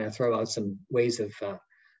just trying to throw out some ways of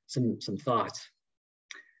some thoughts.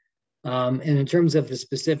 And in terms of the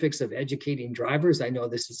specifics of educating drivers, I know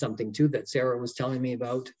this is something too that Sarah was telling me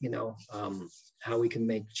about, you know, how we can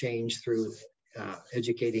make change through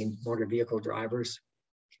educating motor vehicle drivers.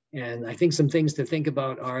 And I think some things to think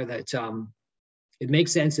about are that it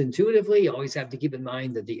makes sense intuitively. You always have to keep in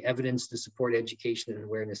mind that the evidence to support education and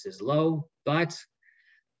awareness is low, but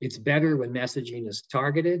it's better when messaging is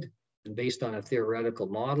targeted and based on a theoretical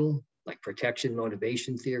model, like protection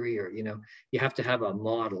motivation theory, or, you know, you have to have a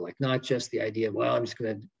model, like not just the idea of, well, I'm just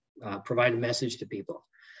going to provide a message to people.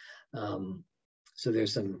 So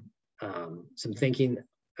there's some thinking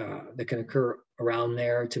that can occur around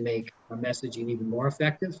there to make our messaging even more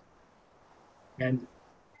effective. And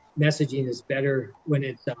messaging is better when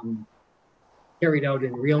it's carried out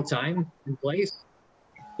in real time in place.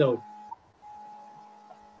 So,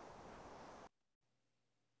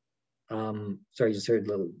 sorry, just heard a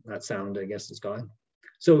little, that sound, I guess, is gone.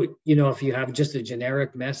 So, you know, if you have just a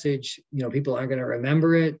generic message, you know, people aren't going to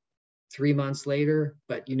remember it 3 months later,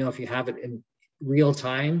 but, you know, if you have it in real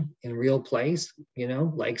time, in real place, you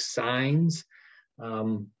know, like signs,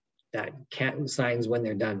 signs when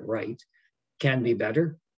they're done right can be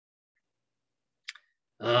better.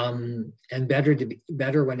 And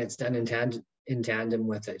better when it's done in tandem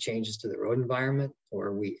with changes to the road environment,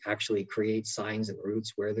 or we actually create signs and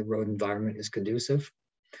routes where the road environment is conducive.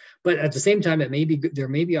 But at the same time, there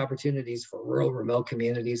may be opportunities for rural, remote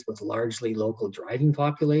communities with largely local driving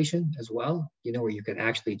population as well, you know, where you can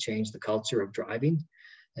actually change the culture of driving.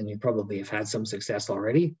 And you probably have had some success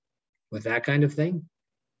already with that kind of thing.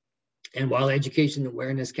 And while education and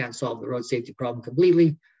awareness can't solve the road safety problem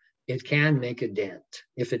completely, it can make a dent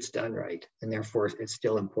if it's done right. And therefore, it's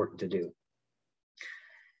still important to do.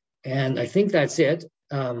 And I think that's it.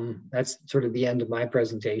 That's sort of the end of my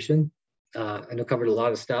presentation. And I covered a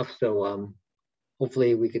lot of stuff. So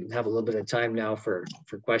hopefully we can have a little bit of time now for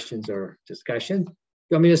questions or discussion.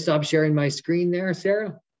 You want me to stop sharing my screen there,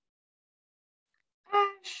 Sarah?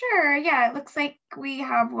 Sure, yeah, it looks like we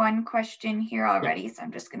have one question here already, so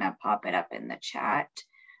I'm just gonna pop it up in the chat.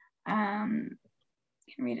 You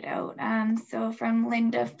can read it out. So from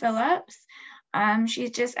Linda Phillips,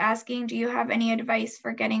 she's just asking, do you have any advice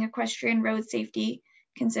for getting equestrian road safety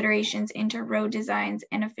considerations into road designs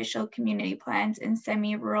and official community plans in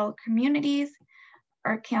semi-rural communities?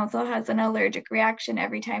 Our council has an allergic reaction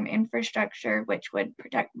every time infrastructure, which would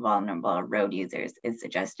protect vulnerable road users, is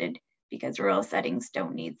suggested, because rural settings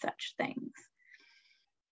don't need such things.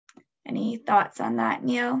 Any thoughts on that,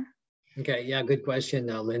 Neil? Okay, yeah, good question,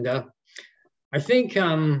 Linda. I think,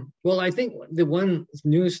 well, I think the one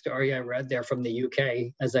news story I read there from the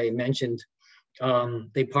UK, as I mentioned,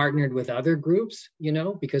 they partnered with other groups, you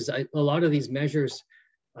know, because a lot of these measures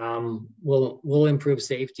will improve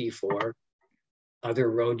safety for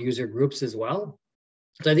other road user groups as well.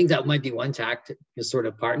 So I think that might be one tactic, is sort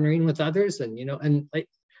of partnering with others. And, you know, and like,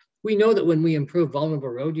 we know that when we improve vulnerable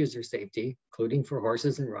road user safety, including for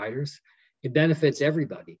horses and riders, it benefits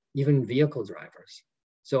everybody, even vehicle drivers.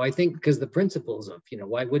 So I think, because the principles of, you know,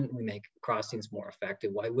 why wouldn't we make crossings more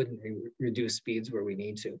effective? Why wouldn't we reduce speeds where we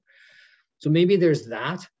need to? So maybe there's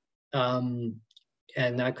that, and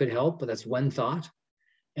that could help, but that's one thought.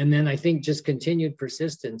 And then I think just continued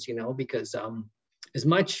persistence, you know, because as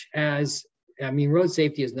much as, I mean, road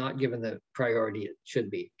safety is not given the priority it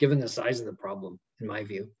should be, given the size of the problem, in my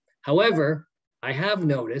view. However, I have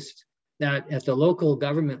noticed that at the local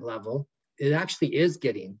government level, it actually is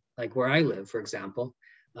getting, like where I live, for example,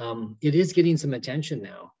 it is getting some attention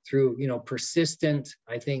now through, you know, persistent,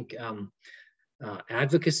 I think,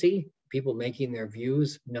 advocacy, people making their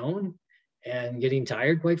views known and getting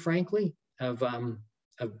tired, quite frankly, of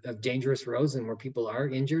dangerous roads and where people are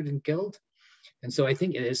injured and killed. And so I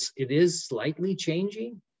think it is slightly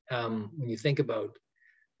changing when you think about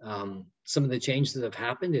some of the changes that have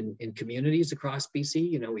happened in communities across BC.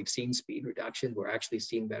 You know, we've seen speed reduction. We're actually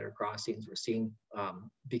seeing better crossings. We're seeing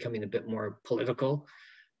becoming a bit more political,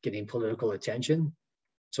 getting political attention.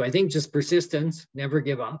 So I think just persistence, never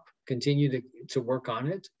give up, continue to work on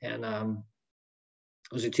it. And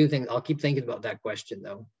those are two things. I'll keep thinking about that question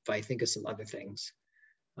though, if I think of some other things.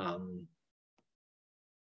 All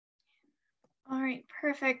right,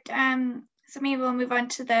 perfect. So maybe we'll move on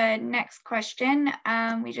to the next question.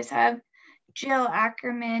 We just have Jill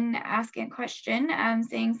Ackerman asking a question,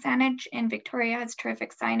 saying signage in Victoria has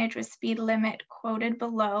terrific signage with speed limit quoted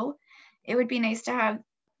below. It would be nice to have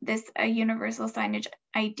this a universal signage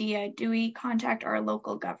idea. Do we contact our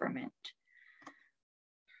local government?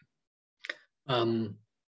 I'm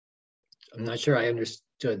not sure I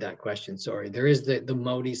understood that question. Sorry. There is the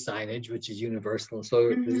MODI signage, which is universal.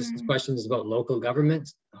 So this question is about local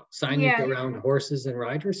government signage around horses and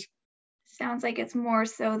riders. Sounds like it's more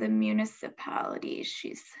so the municipalities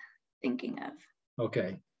she's thinking of.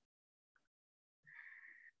 Okay.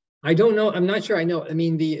 I don't know. I'm not sure I know. I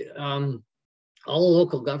mean, all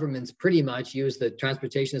local governments pretty much use the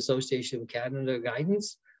Transportation Association of Canada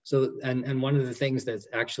guidance. So, and one of the things that's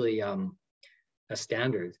actually a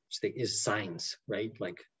standard is signs, right?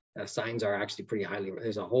 Like signs are actually pretty highly,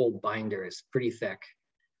 there's a whole binder, it's pretty thick.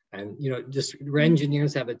 And, you know, just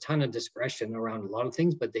engineers have a ton of discretion around a lot of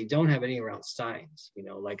things, but they don't have any around signs, you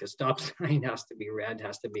know, like a stop sign has to be red,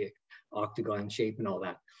 has to be an octagon shape and all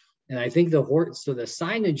that. And I think so the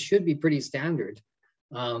signage should be pretty standard.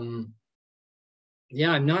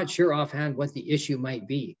 Yeah, I'm not sure offhand what the issue might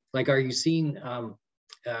be. Like, are you seeing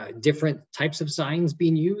different types of signs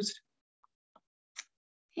being used?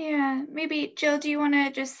 Yeah, maybe Jill, do you want to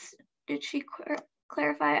just, did she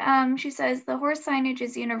clarify? She says the horse signage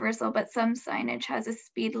is universal, but some signage has a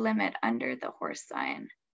speed limit under the horse sign.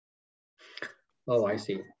 Oh, I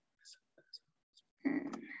see.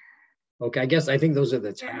 Okay, I think those are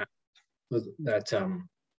the tasks that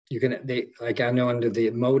you can, like I know under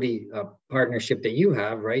the MODI partnership that you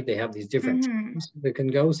have, right? They have these different teams that can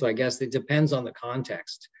go. So I guess it depends on the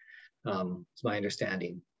context, is my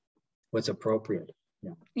understanding. what's appropriate.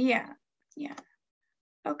 Yeah.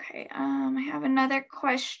 Okay, I have another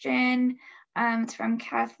question. It's from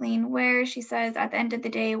Kathleen Ware. She says, at the end of the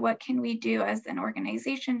day, what can we do as an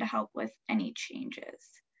organization to help with any changes?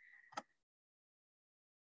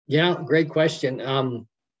 Yeah, great question. And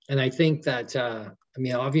I think that, I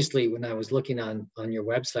mean, obviously, when I was looking on your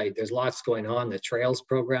website, there's lots going on. The Trails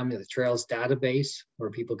program, the Trails database,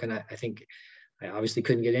 where people can, I think, I obviously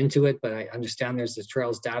couldn't get into it, but I understand there's the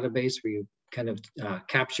Trails database where you kind of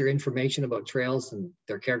capture information about trails and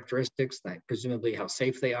their characteristics, and presumably how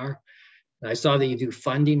safe they are. And I saw that you do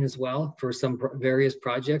funding as well for some various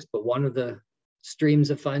projects, but one of the streams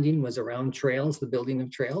of funding was around trails, the building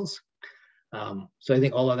of trails. So I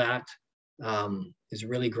think all of that is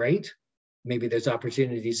really great. Maybe there's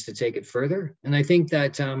opportunities to take it further. And I think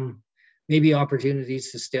that maybe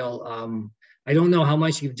opportunities to still, I don't know how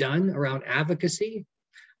much you've done around advocacy,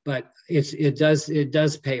 but it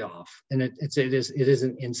does pay off, and it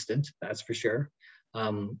isn't instant, that's for sure.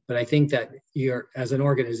 But I think that you're, as an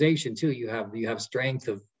organization too, you have strength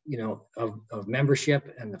of of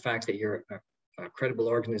membership, and the fact that you're a credible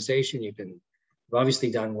organization. You've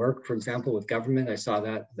obviously done work, for example, with government. I saw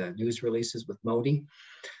that the news releases with Modi.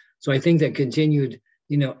 So I think that continued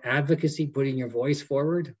advocacy, putting your voice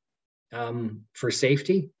forward for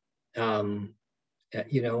safety, can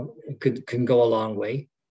go a long way.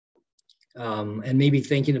 And maybe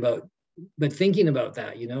thinking about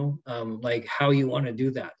that, like how you want to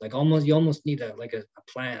do that. Like you almost need a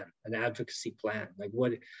plan, an advocacy plan. Like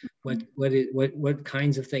what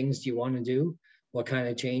kinds of things do you want to do? What kind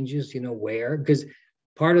of changes, where? Because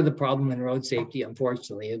part of the problem in road safety,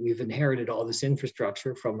 unfortunately, we've inherited all this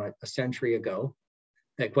infrastructure from a century ago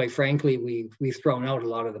that, quite frankly, we've thrown out a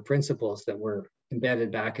lot of the principles that were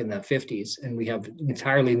embedded back in the 50s, and we have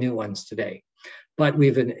entirely new ones today. But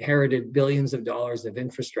we've inherited billions of dollars of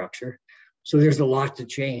infrastructure, so there's a lot to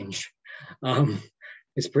change.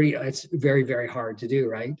 It's very, very hard to do,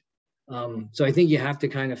 right? So I think you have to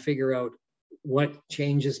kind of figure out what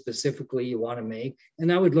changes specifically you want to make.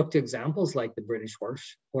 And I would look to examples like the British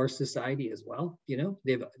Horse Society as well.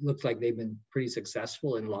 They've looked like they've been pretty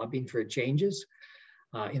successful in lobbying for changes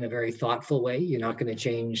in a very thoughtful way. You're not going to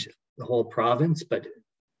change the whole province, but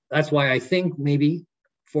that's why I think maybe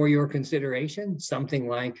for your consideration, something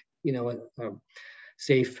like, a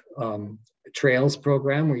safe trails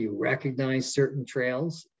program where you recognize certain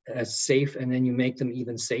trails as safe and then you make them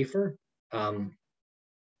even safer.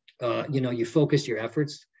 You focus your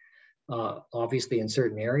efforts, obviously, in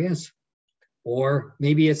certain areas, or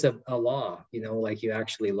maybe it's a law, like you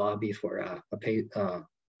actually lobby for a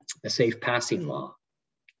safe passing law.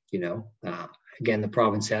 Again, the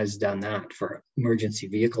province has done that for emergency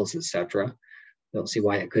vehicles, etc. Don't see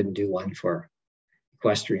why it couldn't do one for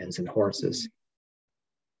equestrians and horses.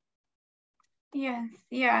 Yes,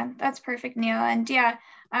 yeah, that's perfect, Neil. And yeah,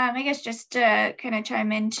 I guess just to kind of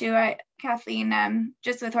chime into it, Kathleen,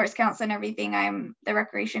 just with Horse Council and everything, I'm the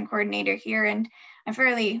recreation coordinator here, and I'm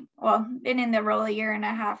been in the role a year and a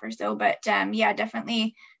half or so, but yeah,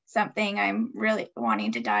 definitely something I'm really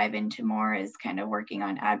wanting to dive into more is kind of working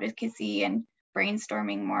on advocacy and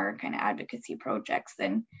brainstorming more kind of advocacy projects,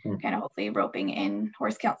 and kind of hopefully roping in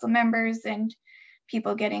Horse Council members and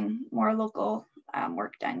people getting more local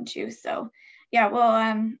work done too. So yeah,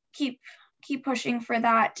 we'll keep pushing for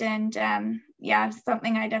that, and yeah,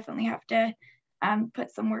 something I definitely have to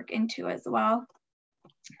put some work into as well.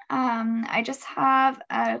 I just have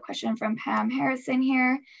a question from Pam Harrison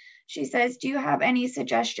here. She says, do you have any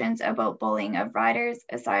suggestions about bullying of riders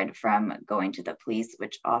aside from going to the police,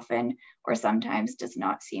 which often or sometimes does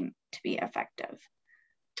not seem to be effective?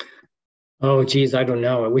 Oh, geez, I don't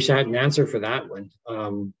know. I wish I had an answer for that one.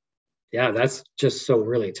 Yeah, that's just so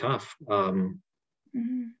really tough.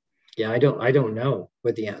 Yeah, I don't know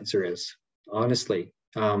what the answer is, honestly.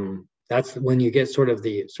 That's when you get sort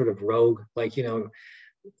of rogue, like,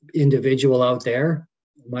 individual out there.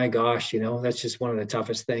 My gosh, that's just one of the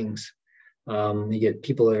toughest things. You get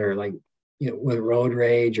people that are like, with road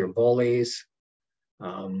rage or bullies.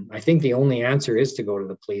 I think the only answer is to go to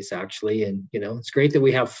the police, actually. And, it's great that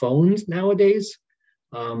we have phones nowadays,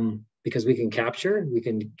 because we can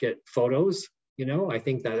get photos. I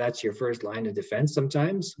think that's your first line of defense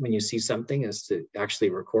sometimes when you see something, is to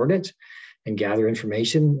actually record it and gather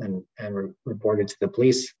information and report it to the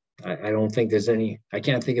police. I don't think I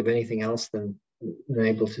can't think of anything else than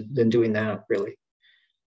doing that, really.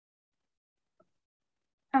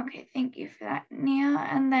 Okay, thank you for that, Neil.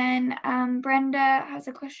 And then Brenda has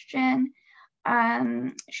a question.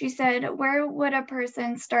 She said, where would a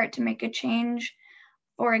person start to make a change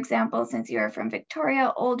For example, since you are from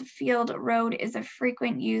Victoria, Oldfield Road is a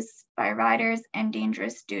frequent use by riders and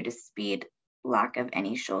dangerous due to speed, lack of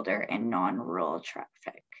any shoulder, and non-rural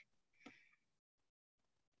traffic.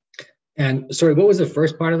 And sorry, what was the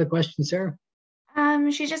first part of the question, Sarah?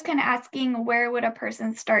 She's just kind of asking, where would a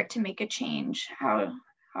person start to make a change? How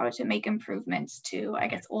to make improvements to, I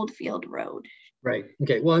guess, Oldfield Road. Right.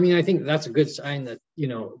 Okay. Well, I mean, I think that's a good sign that, you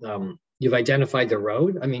know, you've identified the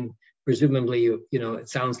road. I mean, presumably, you know, it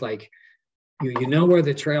sounds like you know where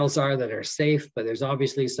the trails are that are safe, but there's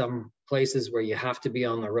obviously some places where you have to be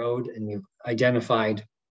on the road, and you've identified,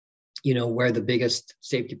 you know, where the biggest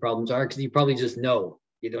safety problems are, because you probably just know.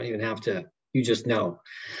 You don't even have to, you just know.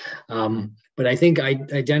 But I think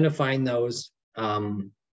identifying those,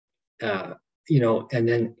 you know,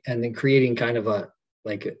 and then creating kind of a,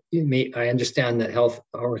 like, I understand that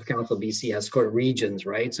Horse Council BC has sort of regions,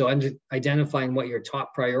 right? So identifying what your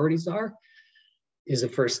top priorities are is a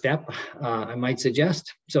first step, I might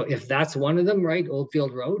suggest. So if that's one of them, right,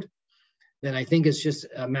 Oldfield Road, then I think it's just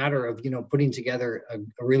a matter of, you know, putting together a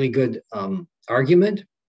really good argument,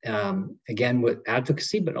 again, with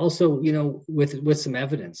advocacy, but also, you know, with some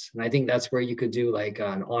evidence. And I think that's where you could do like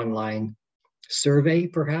an online survey,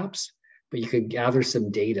 perhaps, but you could gather some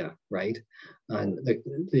data, right, on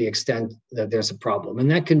the extent that there's a problem. And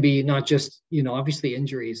that can be not just, you know, obviously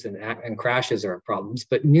injuries and crashes are problems,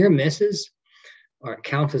 but near misses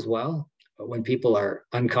count as well. When people are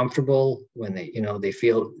uncomfortable, when they, you know, they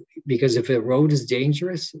feel, because if a road is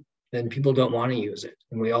dangerous, then people don't want to use it.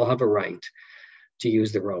 And we all have a right to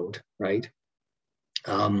use the road, right?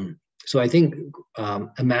 So I think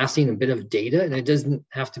amassing a bit of data, and it doesn't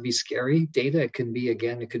have to be scary data. It can be,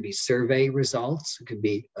 again, it could be survey results. It could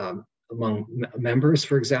be among members,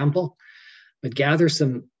 for example, but gather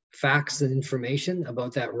some facts and information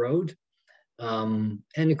about that road. And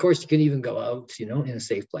of course, you can even go out, you know, in a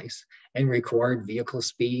safe place and record vehicle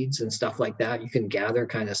speeds and stuff like that. You can gather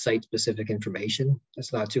kind of site-specific information.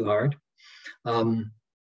 It's not too hard.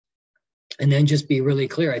 And then just be really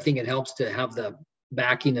clear. I think it helps to have the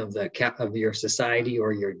backing of your society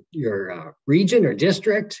or your region or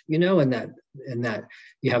district, you know, and that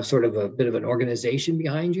you have sort of a bit of an organization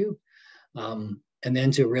behind you, and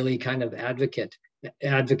then to really kind of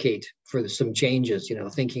advocate for some changes, you know,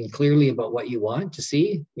 thinking clearly about what you want to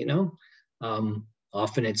see, you know.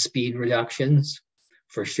 Often it's speed reductions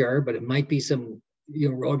for sure, but it might be some, you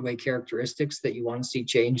know, roadway characteristics that you want to see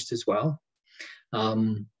changed as well.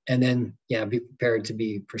 And then, yeah, be prepared to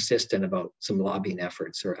be persistent about some lobbying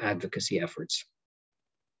efforts or advocacy efforts.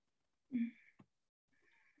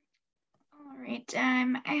 All right,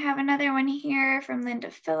 I have another one here from Linda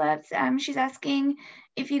Phillips. She's asking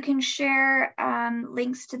if you can share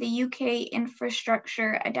links to the UK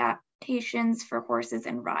infrastructure adaptations for horses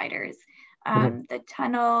and riders, the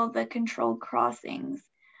tunnel, the controlled crossings.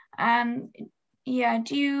 Yeah,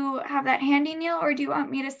 do you have that handy, Neil, or do you want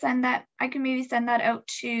me to send that? I can maybe send that out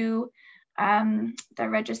to the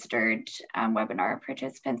registered webinar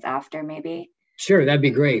participants after, maybe. Sure, that'd be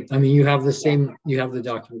great. I mean, you have the same, you have the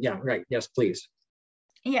document. Yeah, right. Yes, please.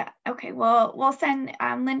 Yeah, okay. Well, we'll send,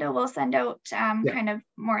 Linda will send out kind of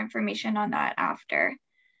more information on that after.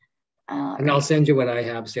 And I'll send you what I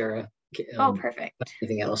have, Sarah. Oh, perfect.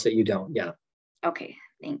 Anything else that you don't? Yeah. Okay,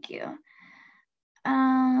 thank you.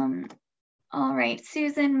 All right,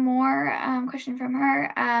 Susan Moore, question from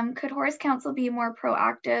her. Could Horse Council be more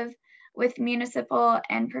proactive with municipal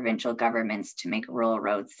and provincial governments to make rural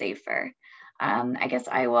roads safer? I guess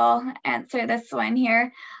I will answer this one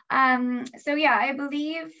here. So yeah, I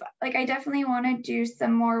believe, like, I definitely want to do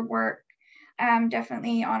some more work,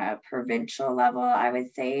 definitely on a provincial level, I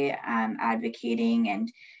would say, advocating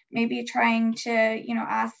and maybe trying to, you know,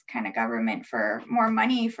 ask kind of government for more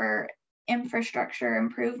money for infrastructure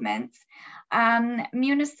improvements.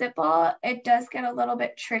 Municipal, it does get a little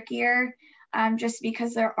bit trickier just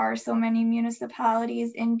because there are so many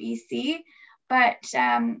municipalities in BC. But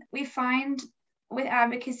we find with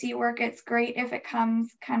advocacy work, it's great if it comes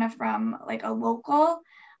kind of from like a local.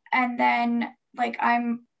 And then like,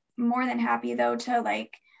 I'm more than happy though to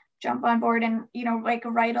like jump on board and, you know, like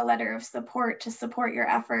write a letter of support to support your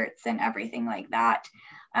efforts and everything like that.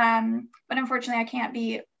 But unfortunately, I can't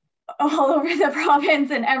be all over the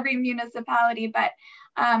province and every municipality, but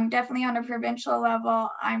definitely on a provincial level,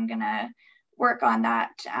 I'm gonna work on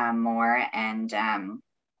that more. And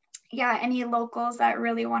yeah, any locals that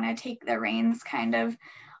really want to take the reins kind of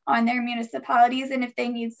on their municipalities, and if they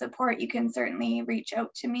need support, you can certainly reach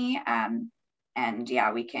out to me. And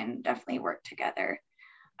yeah, we can definitely work together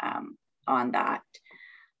on that.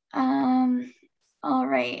 All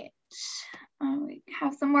right. We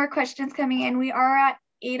have some more questions coming in. We are at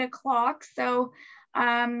 8 o'clock, so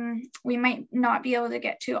we might not be able to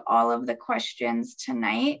get to all of the questions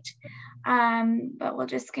tonight, but we're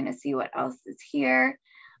just going to see what else is here.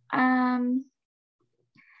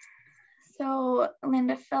 So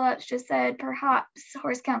Linda Phillips just said, perhaps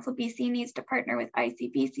Horse Council BC needs to partner with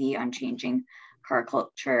ICBC on changing car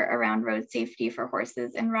culture around road safety for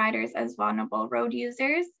horses and riders as vulnerable road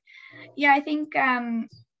users. Yeah, I think,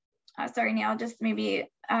 sorry, Neil, just maybe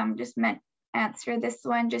just answer this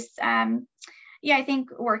one. Just, yeah, I think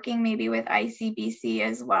working maybe with ICBC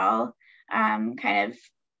as well, kind of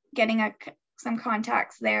getting some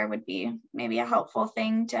contacts there would be maybe a helpful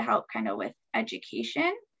thing to help kind of with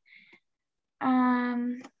education.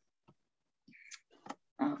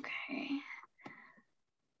 Okay.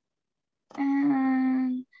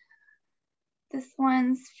 And this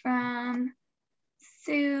one's from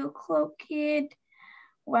Sue Cloakid.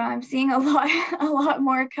 Well, I'm seeing a lot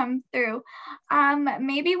more come through.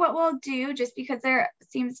 Maybe what we'll do, just because there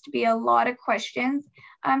seems to be a lot of questions,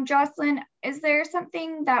 Jocelyn, is there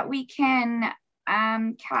something that we can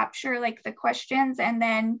capture like the questions and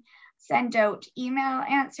then send out email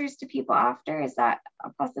answers to people after? Is that a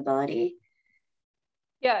possibility?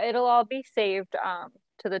 Yeah, it'll all be saved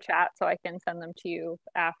to the chat, so I can send them to you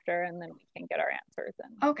after, and then we can get our answers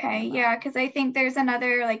in. Okay, yeah, because I think there's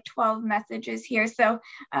another like 12 messages here. So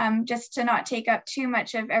just to not take up too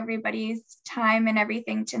much of everybody's time and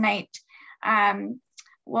everything tonight,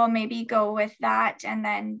 we'll maybe go with that and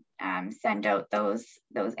then send out those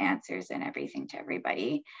answers and everything to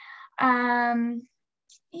everybody.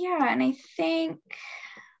 Yeah, and I think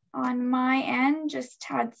on my end, just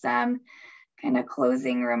had some kind of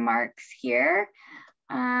closing remarks here.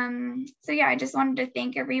 So yeah, I just wanted to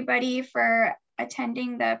thank everybody for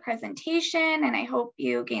attending the presentation, and I hope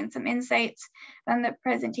you gained some insights from the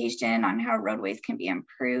presentation on how roadways can be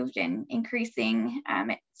improved and increasing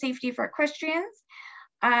safety for equestrians.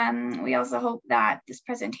 We also hope that this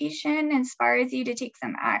presentation inspires you to take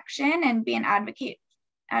some action and be an advocate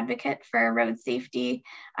for road safety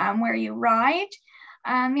where you ride.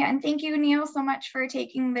 Yeah, and thank you, Neil, so much for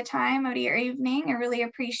taking the time out of your evening. I really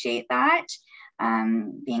appreciate that.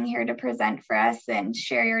 Being here to present for us and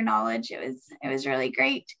share your knowledge. It was really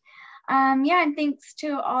great. Yeah, and thanks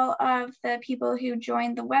to all of the people who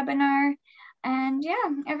joined the webinar. And yeah,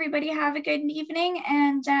 everybody have a good evening.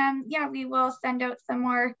 And yeah, we will send out some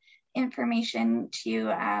more information to you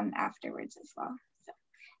afterwards as well. So,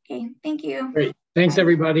 okay, thank you. Great. Thanks,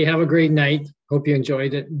 everybody. Have a great night. Hope you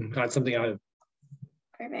enjoyed it and got something out of it.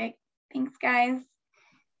 Perfect. Thanks, guys.